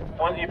 130?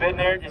 You been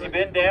there? Is he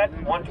been, Dad?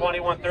 120,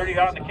 130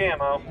 out in the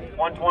camo.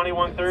 120,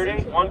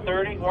 130,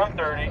 130,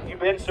 130. You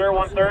been, sir?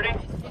 130?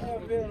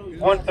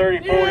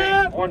 130, 40,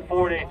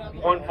 140,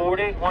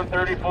 140,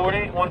 130, 40,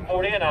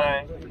 140 and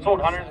I. Sold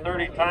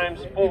 130 times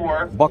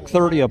 4.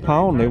 $1.30 a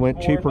pound. They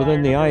went cheaper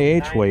than the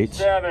IH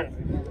weights.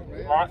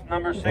 Lot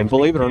number 62. And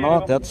believe it or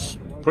not, that's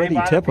pretty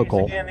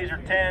typical. Again, these are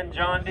 10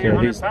 John Deere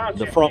 100-pound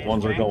the chip front beans.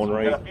 ones are going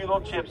right Got a few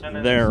little chips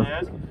in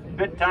there.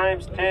 Bit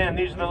times 10.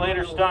 These are the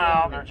later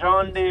style. They're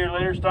John Deere,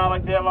 later style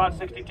like that. Lot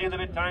 62. The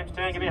bit times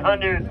 10. Give me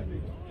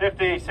 100,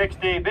 50,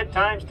 60. Bit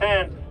times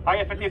 10. I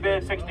get 50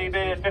 bid, 60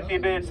 bid, 50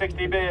 bid,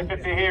 60 bid,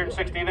 50 here,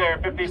 60 there,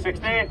 50,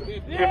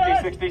 60,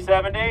 50, 60,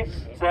 70,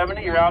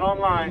 70, you're out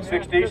online,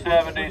 60,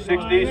 70,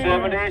 60,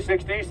 70,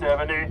 60,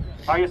 70.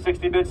 I get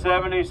 60 bid,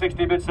 70,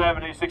 60 bid,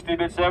 70, 60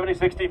 bid, 70,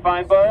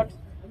 65 bucks,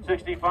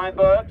 65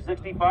 bucks,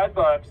 65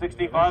 bucks,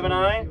 65 and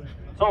I.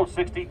 Sold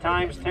 60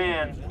 times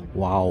 10.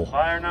 Wow.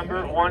 Buyer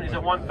number 1, is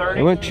it 130?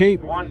 It went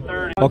cheap.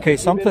 130. Okay,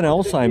 something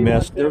else I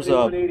missed. There's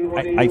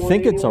I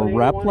think it's a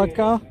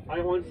replica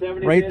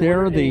right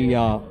there, the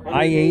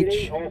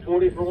IH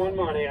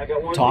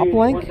top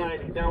link.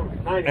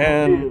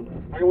 And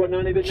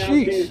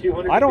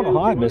jeez, I don't know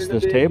how I missed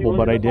this table,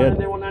 but I did.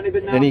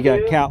 Then you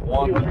got Cat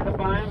 1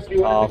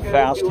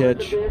 fast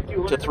hitch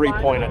to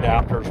 3-point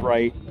adapters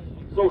right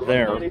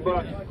there.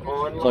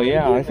 So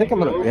yeah, I think I'm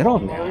gonna bid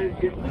on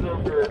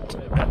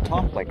that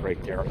top link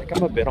right there. I think I'm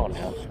gonna bid on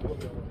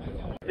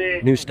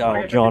that. New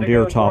style John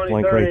Deere top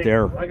link right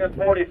there. I got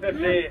 40,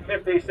 50,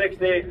 50,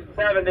 60,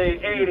 70,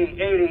 80,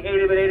 80,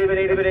 80 bit, 80 bit,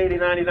 80 bit, 80,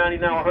 90, 90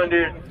 now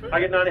 100. I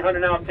get 90, 100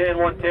 now 10,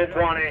 110,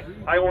 20.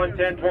 I won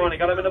 10, 20.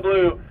 Got him in the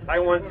blue. I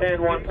won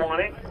 10,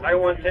 120. I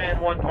won 10,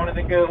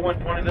 120 to go,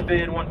 120 to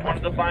bid,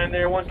 120 to bind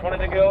there,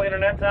 120 to go.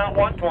 Internet's out,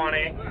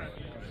 120.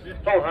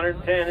 Sold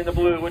 110 in the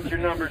blue. What's your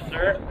number,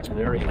 sir?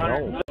 There you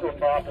go.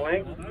 Top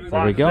link.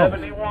 There we go.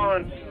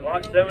 71.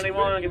 Lot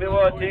 71. Give me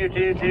what? 2,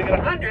 2, 2. Get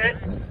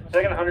 100.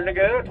 Second 100 to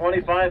go.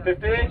 25,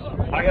 50.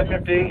 I got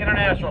 50.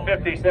 International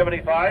 50,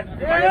 75.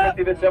 I got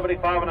 50 bid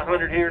 75 and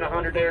 100 here and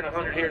 100 there and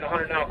 100 here and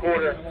 100 now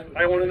quarter.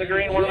 I won in the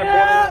green, one in the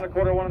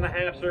quarter, one in the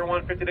quarter, 1.5, sir.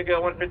 150 to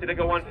go, 150 to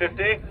go,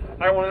 150.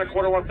 I won in the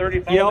quarter,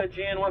 135 in the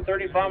gin,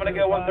 135 to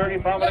go,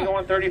 135 to go,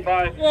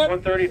 135,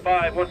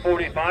 135,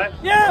 145,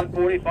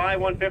 145,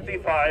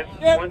 155,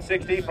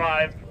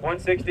 165,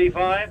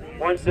 165,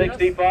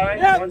 165,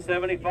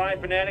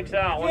 175. Fanatics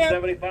out.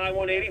 175,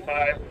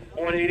 185,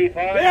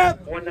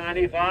 185,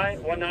 195,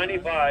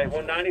 195,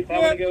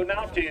 195 to go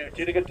now.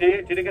 2 to go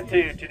 2, 2 to go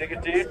 2, 2 to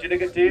go 2, 2 to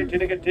go 2, 2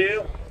 to go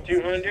 2,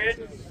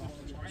 200.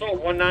 Sold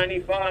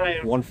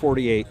 195.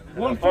 148.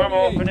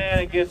 Farm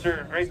Fanatic gets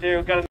her right there.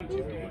 We've got a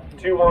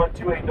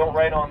 2128. Don't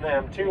write on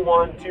them.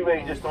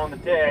 2128 just on the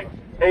tag.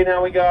 Hey,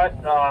 now we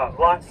got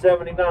lot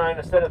 79,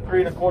 a set of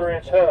 3 1/4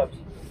 inch hubs,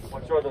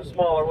 which are the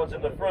smaller ones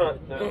in the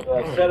front.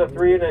 The set of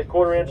 3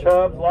 1/4 inch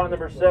hubs, lot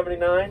number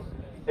 79.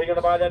 They're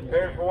gonna buy that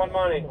pair for one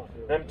money.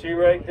 Them two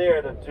right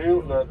there,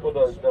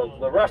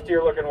 the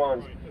rustier looking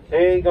ones.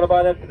 They gonna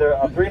buy that. They're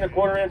 3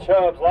 1/4 inch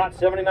hubs, lot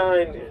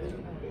 79.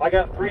 I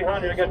got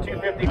 300. I got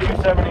 250,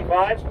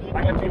 275.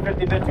 I got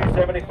 250 bid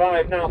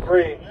 275. Now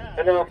 3,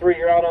 and now 3.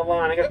 You're out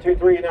online. I got 2,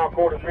 3 now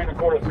quarter, 3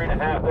 1/4, 3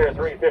 1/2 there,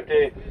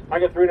 350. I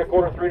got 3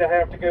 1/4, 3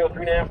 1/2 to go,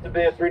 3 1/2 to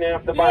bid, 3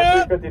 1/2 to buy,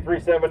 350,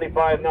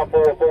 375. Now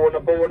 4, 4 and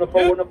a 4 and a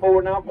 4 and a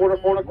 4. Now quarter,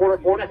 4 1/4,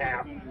 4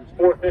 1/2,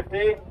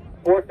 450.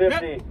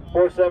 450,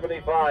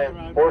 475,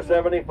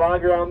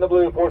 475, you're on the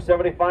blue,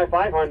 475,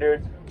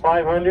 500,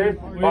 500,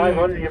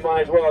 500, you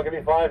might as well, give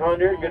me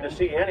 500, good to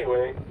see you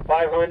anyway,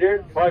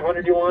 500,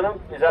 500, you want them?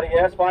 Is that a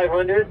yes,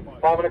 500,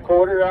 5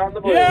 1/4, you're on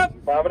the blue,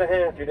 5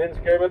 1/2, you didn't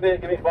scare me a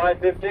bit, give me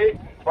 550,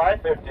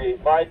 550,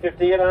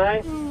 550 and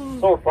I,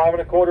 sold 5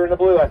 1/4 in the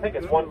blue, I think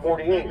it's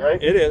 148,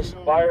 right? It is.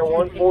 Buyer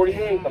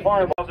 148, the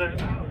farm.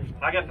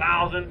 I got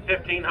 1,000,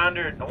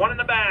 1,500. The one in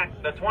the back,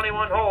 the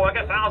 21 hole, I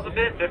got 1,000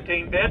 bid,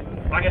 15 bid.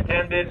 I got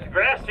 10 bid,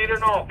 grass seeder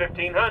and all,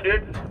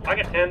 1,500. I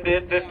got 10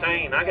 bid,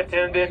 15. I got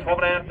 10 bid, 12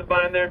 1/2 to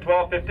bind there,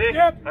 1250.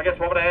 I got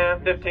 12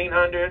 1/2,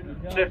 1,500,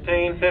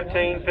 15,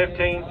 15,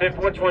 15,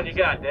 15. Which one you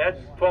got, Dad?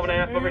 12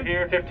 1/2 over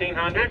here,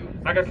 1,500.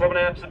 I got 12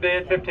 1/2 to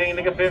bid, 15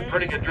 to get bid,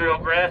 pretty good drill.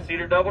 Grass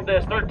seeder, double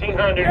disc,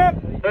 1,300.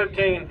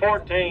 13,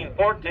 14,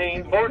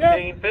 14,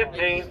 14,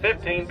 15,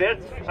 15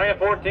 bid. I got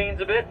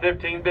 14s a bid,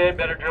 15 bid,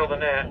 better drill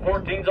than that.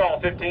 14's all,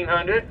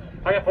 1,500.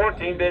 I got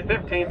 14 bid,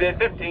 15 bid,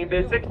 15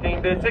 bid,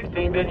 16 bid,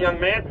 16 bid, young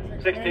man.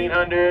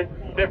 1,600,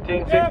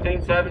 15,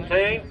 16,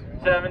 17,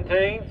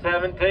 17,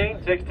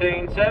 17,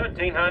 16,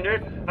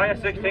 1,700. I got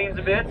 16's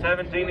a bid,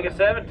 17 to get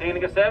 17 to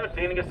get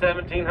 17 to get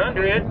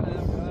 1,700.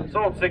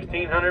 Sold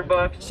 1,600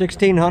 bucks.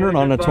 1,600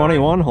 on the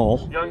 21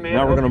 hole.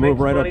 Now we're going to move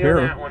right up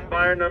here.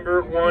 Buyer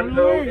number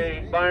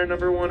 108. Buyer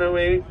number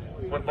 108.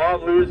 When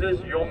Bob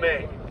loses, you'll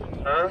make.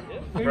 Huh?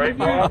 Right,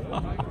 Bob?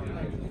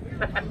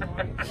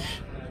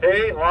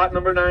 Hey, lot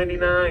number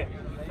 99.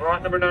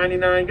 Lot number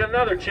 99. Got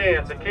another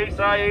chance. A Case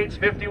IH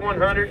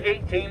 5100,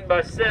 18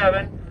 by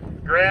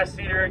 7. Grass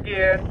seeder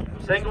again.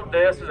 Single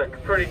disc is a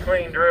pretty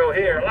clean drill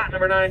here. Lot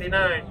number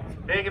 99.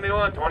 Hey, give me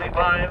one.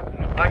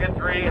 25, I got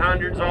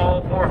 300s,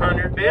 all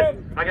 400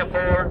 bid. I got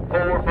 4,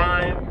 4,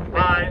 5,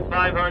 5,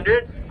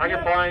 500. I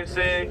got 5,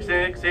 6,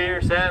 6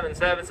 here, 7,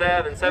 7,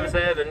 7, 7,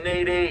 7,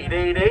 8, 8,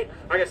 8, 8.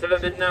 I got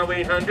 7 bid now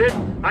 800.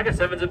 I got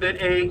 7's a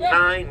bit 8,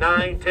 9,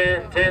 9,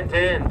 10, 10,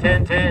 10,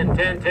 10, 10,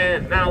 10,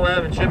 10. Now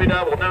 11 should be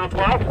double. Now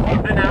 12.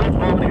 And now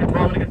 12. I'm gonna get 12.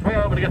 I'm gonna get 12.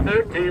 I'm gonna get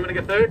 13. I'm gonna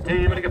get 13.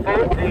 I'm gonna get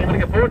 14. I'm gonna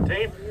get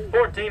 14.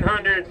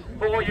 1400.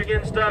 Boy, you're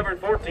getting stubborn.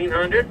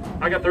 1400.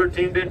 I got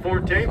 13 bid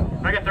 14.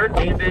 I got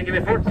 13 bid. Give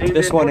me 14.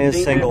 This bid, one 14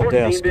 is single bid,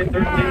 14 disc. Bid,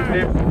 13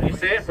 bid. You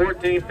say it?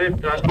 14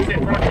 bid. You say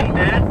 14,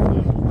 Dad?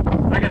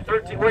 I got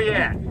 13. Where you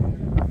at?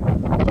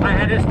 I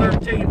had his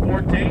 13.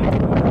 14.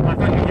 I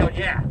thought you yelled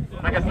yeah.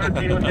 I got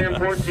 13 with him.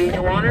 14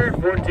 you want her.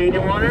 14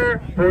 you want her.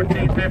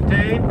 14,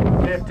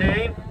 15,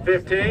 15,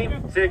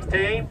 15,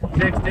 16,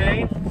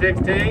 16,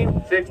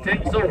 16,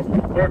 16. Sold.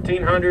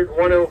 1400,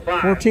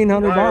 105.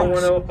 1,400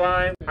 bucks.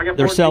 105. I got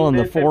They're 14 selling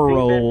the bid,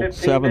 4-roll 15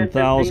 bid,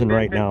 7,000 15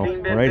 right bid, now,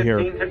 15 bid, right here.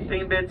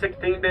 15 bid,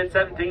 16 bid,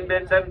 17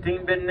 bid,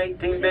 17 bid,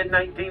 18 bid,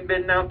 19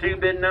 bid, now 2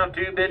 bid, now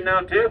 2 bid,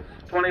 now 2,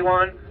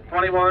 21,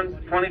 21,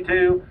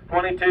 22,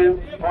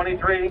 22,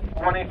 23,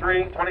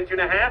 23, 22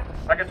 and a half.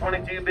 I got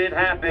 22 bid,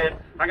 half bid.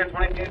 I got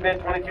 22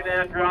 bid, 22 and a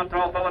half. You're on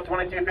tall fella,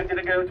 22.50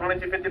 to go,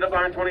 22.50 to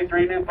barn,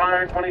 23 new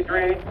fire,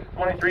 23,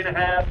 23 and a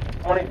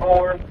half,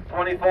 24,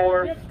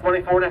 24,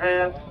 24 and a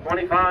half,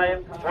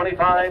 25,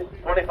 25,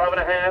 25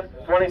 and a half,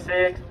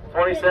 26,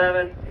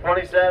 27,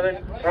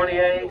 27,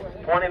 28,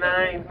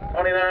 29,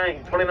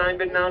 29, 29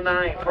 bid now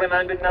 9,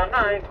 29 bid now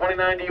 9,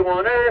 29 do you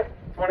want her?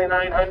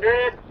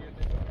 2,900.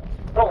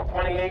 Oh,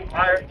 28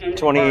 fire 85.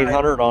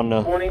 2,800 on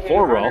the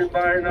 4-row.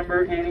 Fire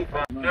number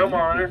 85. No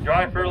monitor,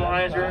 dry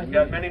fertilizer,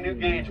 got many new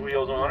gauge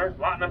wheels on her.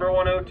 Lot number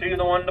 102,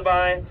 the one to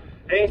buy.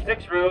 A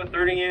 6-row,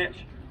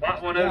 30-inch.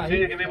 Lot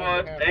 102, give me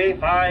what? A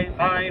 5,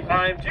 5,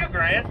 5, 2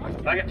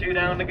 grand. I got 2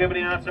 down to give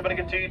me the answer, but I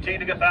get 2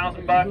 to get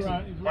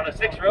 $1,000. On a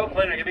 6-row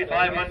planter, give me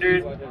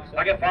 500.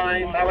 I got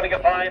 5, I want to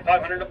get 5,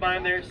 500 to buy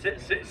there.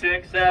 6,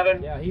 7,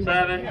 7,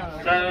 7,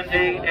 8,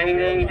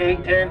 8,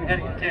 8, 10,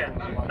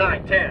 10,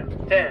 9,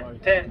 10, 10,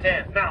 10,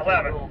 10, now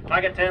 11.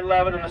 I got 10,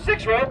 11 on the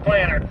 6-row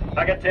planter.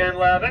 I got 10,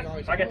 11.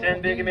 I got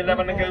 10 big, give me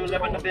 11 to go,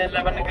 11 to bid,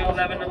 11 to go,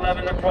 11,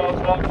 11 to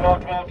 12, 12,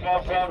 12, 12,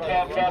 12,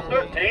 12, 12,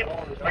 13.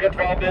 I got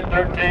 12 bid,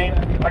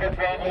 13. I got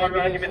 12 on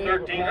right, give me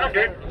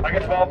 1,300. I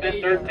got 12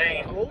 bid,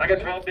 13. I got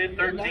 12 bid,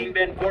 13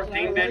 bid,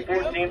 14 bid,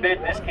 14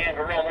 bid. This can't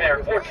go wrong there.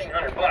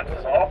 1,400 bucks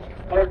is all.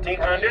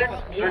 1,400,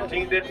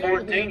 13 bid,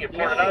 14. You put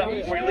it up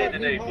before you leave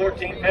today.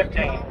 14,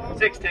 15,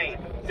 16.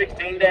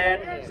 16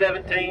 dad,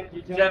 17,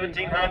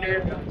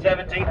 1,700,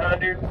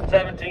 1,700,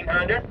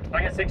 1,700.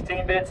 I got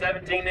 16 bid,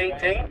 17,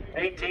 18,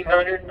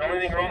 1,800. The only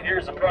thing wrong here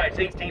is the price,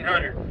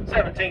 1,800,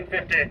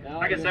 1,750.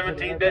 I got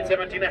 17 bid,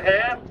 17 and a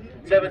half,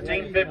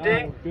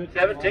 1,750,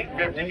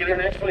 1,750. Get in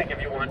next week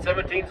if you want.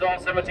 17's all,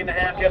 17 and a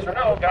half, yes or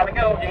no? Gotta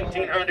go,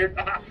 1,800.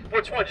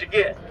 Which one'd you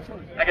get?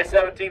 I got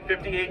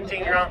 1750,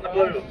 18. You're out in the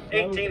blue.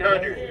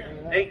 1,800.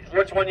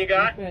 Which one you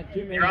got?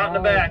 You're out in the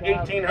back.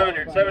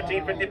 1,800.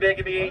 1750 big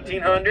would be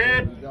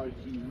 1,800.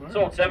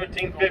 Sold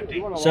 1,750.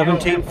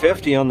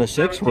 1,750 on the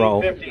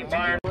 6-row.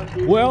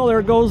 Well,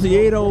 there goes the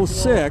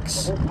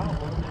 806.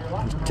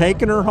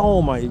 Taking her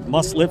home. I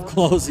must live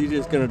close. He's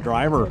just going to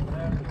drive her.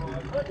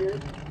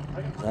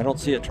 I don't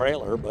see a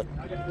trailer, but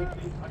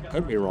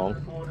could be wrong.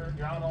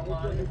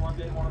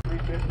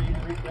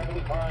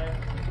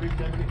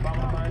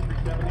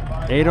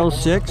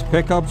 806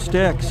 pickup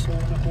sticks.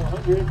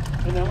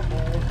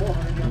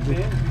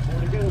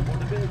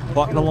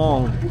 Button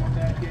along.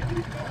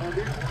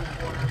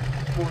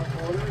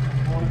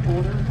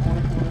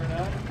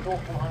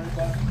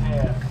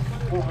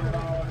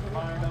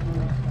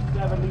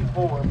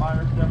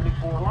 Buyer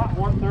 74, lot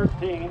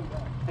 113,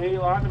 A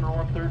lot number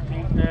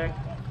 113 next.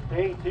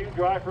 A2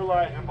 dry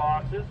fertilizer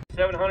boxes,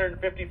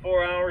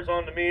 754 hours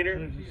on the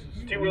meter,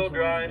 2-wheel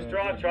drives,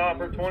 draw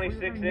chopper,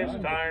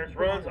 26-inch tires,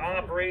 runs,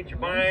 operates, you're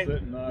buying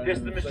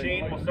just the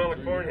machine. We'll sell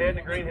the corn head and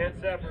the green head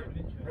separate.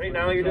 Right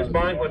now you're just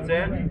buying, what's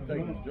that?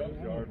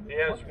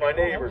 Yes, my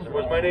neighbors. It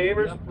was my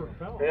neighbors.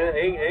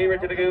 Hey, right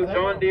to the go,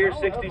 John Deere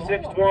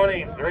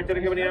 6620. Right to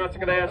the go, when the ounce,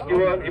 I'm going to ask you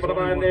what, you want to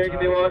buy them there,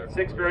 give me what,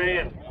 6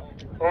 grand.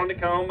 On the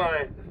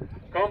combine.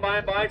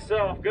 Combine by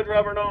itself, good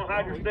rubber,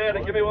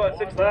 non-hydrostatic, give me what,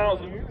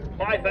 6,000,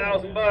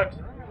 5,000 bucks.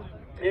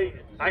 Hey,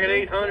 I got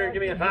 800,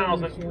 give me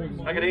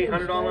 1,000. I got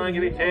 800 online,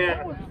 give me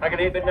 10. I got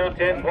 8 bid now,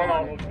 10,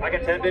 12. I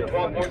got 10 bid,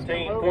 12,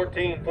 14,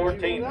 14,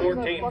 14,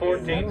 14,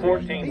 14,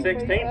 14,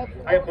 16.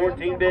 I got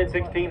 14 bid,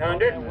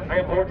 1,600.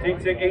 I got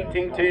 14,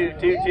 18, 2,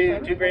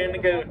 2 grand to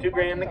go, 2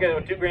 grand to go,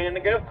 2 grand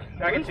to go.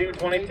 I got 2,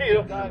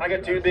 22. I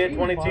got 2 bid,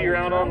 22, you're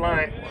out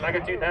online. I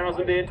got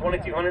 2,000 bid,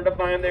 2,200 to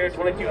buy them there,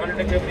 2,200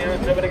 to go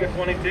down, somebody got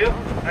 22.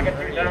 I got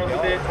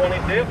 2,000 bid,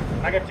 22.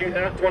 I got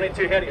 2,000,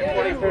 22, head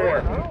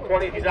 24.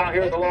 20, he's out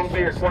here with a long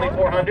beard,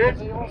 2,400.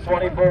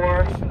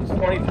 24,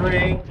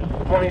 23,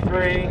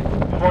 23,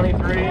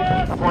 23,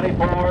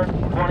 24,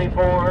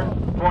 24,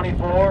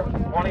 24,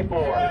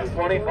 24,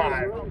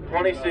 25,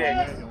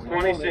 26,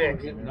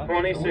 26,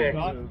 26,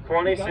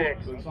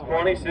 26,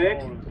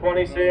 26,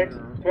 26,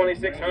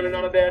 2600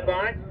 on a bad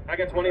buy. I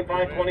got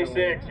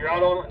 25.26. You're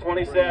out on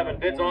 27.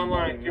 Bids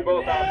online. You're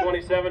both out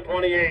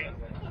 27.28.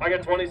 I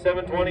got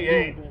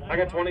 27.28. I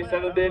got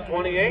 27 bid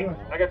 28.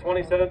 I got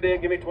 27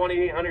 bid. Give me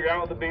 2,800. You're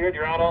out with the beard.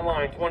 You're out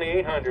online.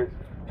 2,800.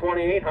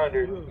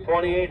 2,800.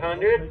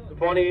 2,800.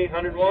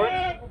 2,800 once.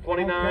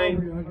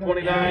 29.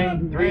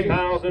 29.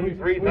 3,000.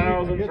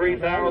 3,000.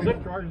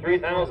 3,000.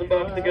 3,000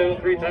 bucks to go.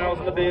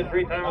 3,000 to bid.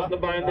 3,000 to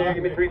buy in there.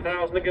 Give me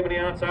 3,000 to give me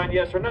the outside.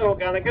 Yes or no?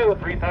 Gotta go.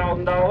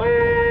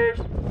 $3,000.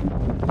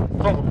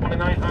 Total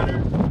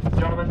 2,900.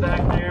 Gentlemen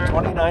back there.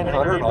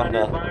 2,900 on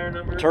the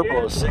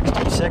turbo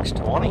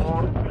 6620.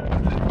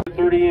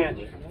 30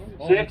 inch.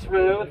 6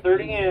 row,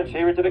 30 inch.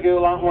 Here to the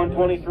go, lot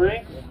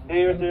 123.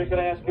 Here there, could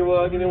I ask you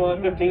what? Give me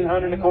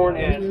 1,500 in the corn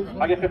head.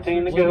 I get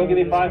 15 to go. Give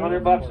me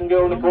 500 bucks and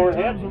go in the corn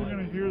head.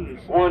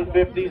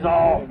 150's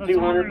all.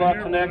 200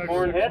 bucks in that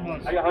corn head.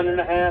 I got 100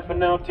 and a half and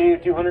now 2.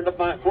 200 to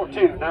buy.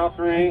 2. Now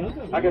 3.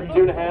 I got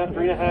 2 and a half,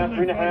 3 and a half,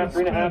 3 and a half,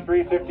 3 and a half,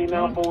 350.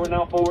 Now 4.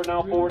 Now 4.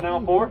 Now 4. Now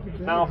 4.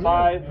 Now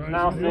 5.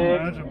 Now 6.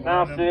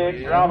 Now 6.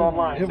 You're out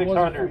online.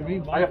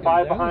 600. I got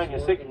 5 behind you.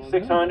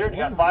 600. You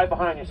got 5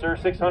 behind you, sir.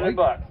 600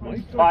 bucks.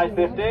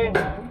 550.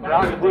 You're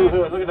out in the blue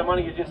hood. Look at the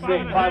money you just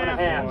saved. 5 and a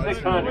half.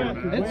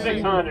 600.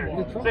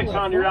 600.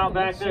 600. You're out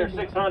back there.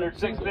 600.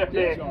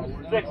 650.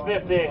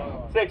 650.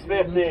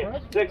 650.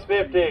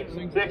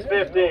 650.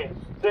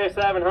 650.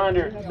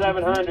 700.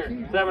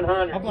 700.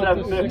 700.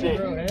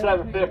 750.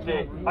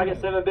 750. I get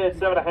 7 bids.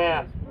 7 and a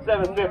half.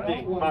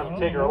 750. Might as well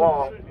take her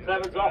along.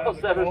 7's all.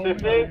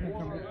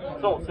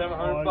 750. Sold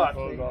 700 bucks.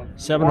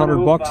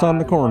 700 bucks on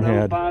the corn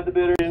head. 5 the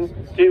bidder.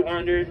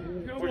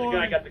 200. Where's the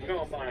guy got the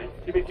combine?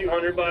 Give me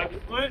 200 bucks.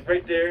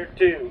 Right there.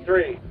 2,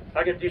 3.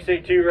 I got, you say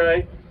 2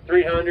 right?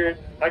 300.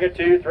 I got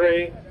 2,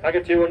 3. I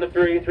got 2 on the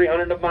 3.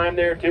 300 to buy him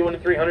there. 2 on the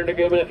 300 to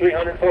go with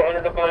 300.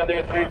 400 to buy him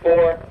there. 3,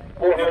 4.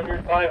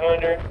 400.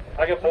 500.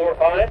 I got 4,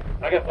 5.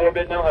 I got 4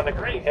 bid now on the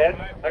green head.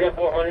 I got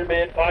 400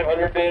 bid.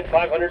 500 bid.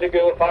 500 to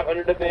go.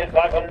 500 to bid.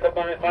 500 to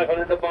buy.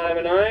 500 to buy him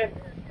and I.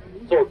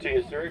 Sold to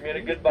you, sir. You made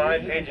a good buy.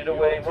 Paid it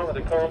away. One with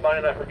the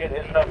combine. I forget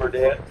his number,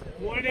 Dad.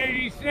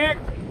 186.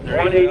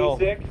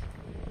 186.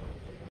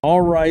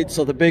 All right,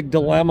 so the big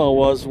dilemma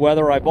was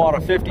whether I bought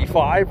a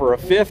 55 or a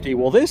 50.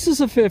 Well, this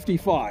is a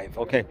 55,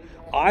 okay.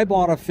 I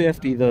bought a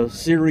 50, the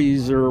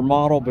series or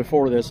model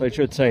before this, I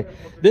should say.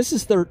 This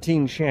is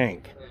 13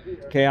 shank.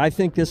 Okay, I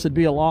think this would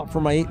be a lot for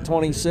my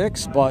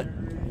 826, but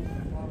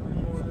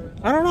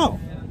I don't know.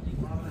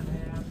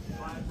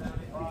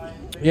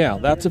 Yeah,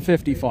 that's a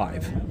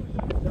 55.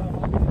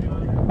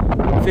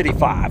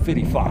 55.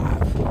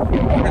 We're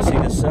gonna see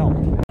this sell.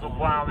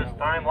 Wow, this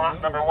time,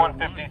 lot number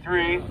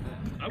 153.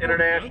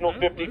 International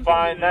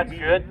 55, that's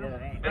good.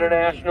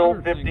 International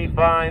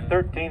 55,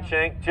 13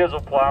 shank, chisel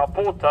plow,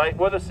 pull tight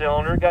with a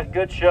cylinder, got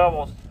good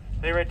shovels.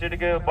 They right there to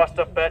go, bust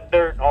up that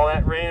dirt, all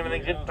that rain,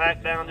 everything's getting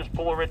packed down, just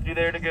pull it right through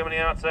there to go on the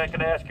outside.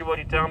 Could I ask you what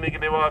you tell me?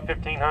 Give me what,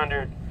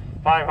 1,500,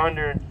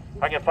 500.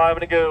 I get 5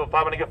 to go,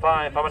 5 to get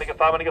 5, 5 to get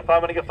 5, 5 to get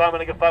 5, 5 to get 5, 5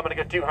 to get 5, 5 to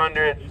get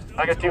 200.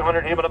 I got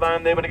 200 able to buy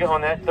them, able to go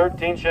on that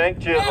 13 shank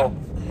chisel.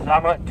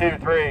 I'm at 2,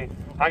 3.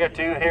 I got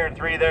 2 here and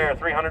 3 there,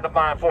 300 to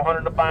buy,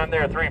 400 to buy them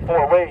there, 3,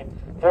 4, wait.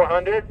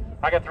 400,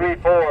 I got 3,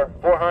 4,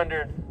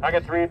 400, I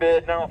got 3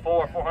 bid, now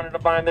 4, 400 to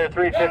buy in there,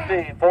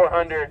 350,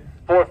 400,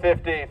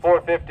 450,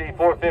 450,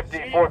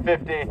 450,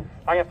 450,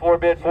 I got 4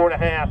 bid, 4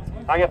 and a half,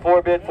 I got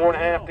 4 bid, 4 and a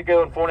half to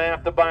go, and 4 and a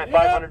half to buy,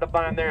 500 to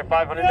buy in there,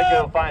 500 to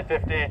go,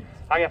 550,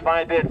 I got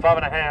 5 bid, 5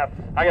 and a half,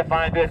 I got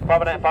 5 bid, 5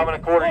 and a half, 5 and a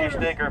quarter, you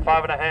stinker,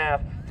 5 and a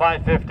half,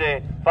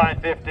 550,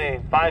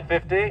 550,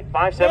 550,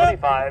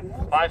 575,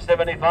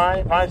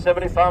 575,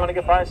 575, I'm gonna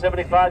get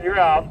 575, you're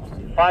out.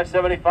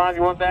 575,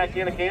 you want back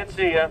in, I can't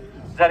see you.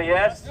 Is that a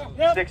yes?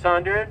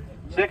 600,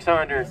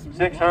 600,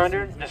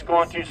 600, just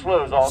going too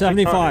slow is all.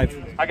 75.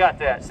 600. I got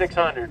that,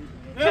 600,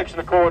 6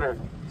 and a quarter,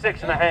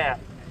 6 and a half,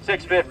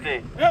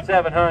 650,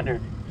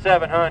 700,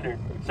 700,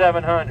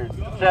 700,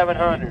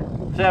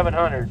 700,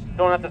 700.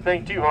 Don't have to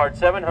think too hard.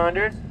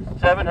 700,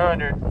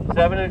 700,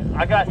 700.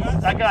 I got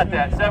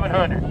that,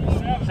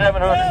 700,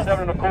 700,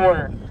 7 and a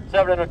quarter.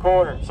 7 and a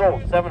quarter,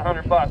 sold,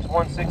 700 bucks,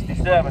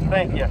 167,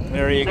 thank you.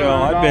 There you go,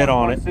 I bid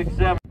on it.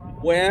 167.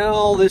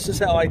 Well, this is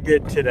how I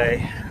did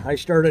today. I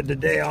started the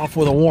day off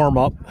with a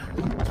warm-up.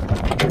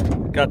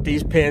 Got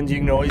these pins, you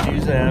can always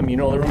use them, you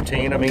know the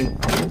routine. I mean,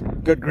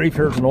 good grief,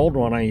 here's an old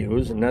one I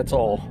use, and that's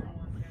all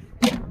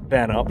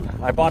bent up.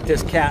 I bought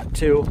this Cat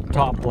 2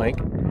 top link.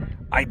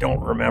 I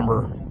don't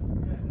remember.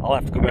 I'll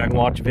have to go back and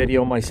watch a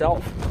video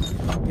myself.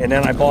 And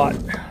then I bought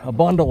a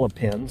bundle of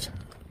pins.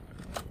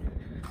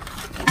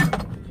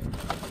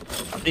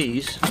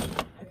 These.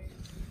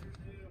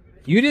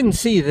 You didn't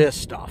see this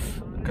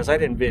stuff because I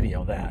didn't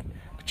video that,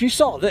 but you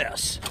saw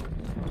this,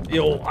 the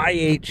old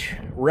IH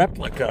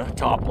replica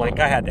top link.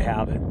 I had to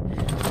have it.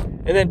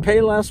 And then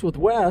Payless with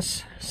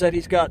Wes said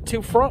he's got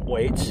 2 front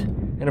weights,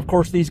 and of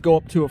course these go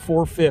up to a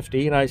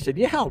 450, and I said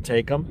yeah, I'll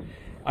take them.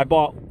 I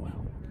bought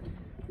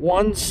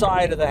one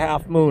side of the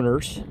half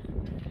mooners,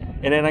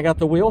 and then I got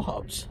the wheel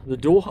hubs, the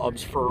dual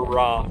hubs for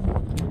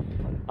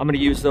I'm going to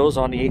use those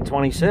on the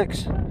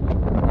 826.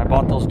 I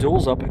bought those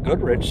duals up at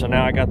Goodrich, so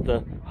now I got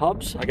the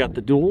hubs, I got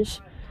the duals,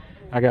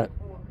 I got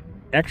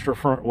extra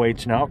front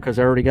weights now because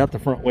I already got the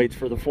front weights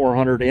for the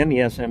 400 and the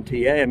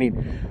SMTA. I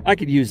mean, I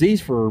could use these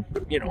for,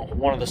 you know,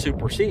 one of the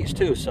Super Cs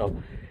too.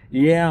 So,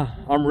 yeah,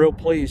 I'm real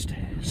pleased.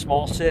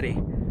 Small city.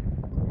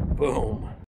 Boom.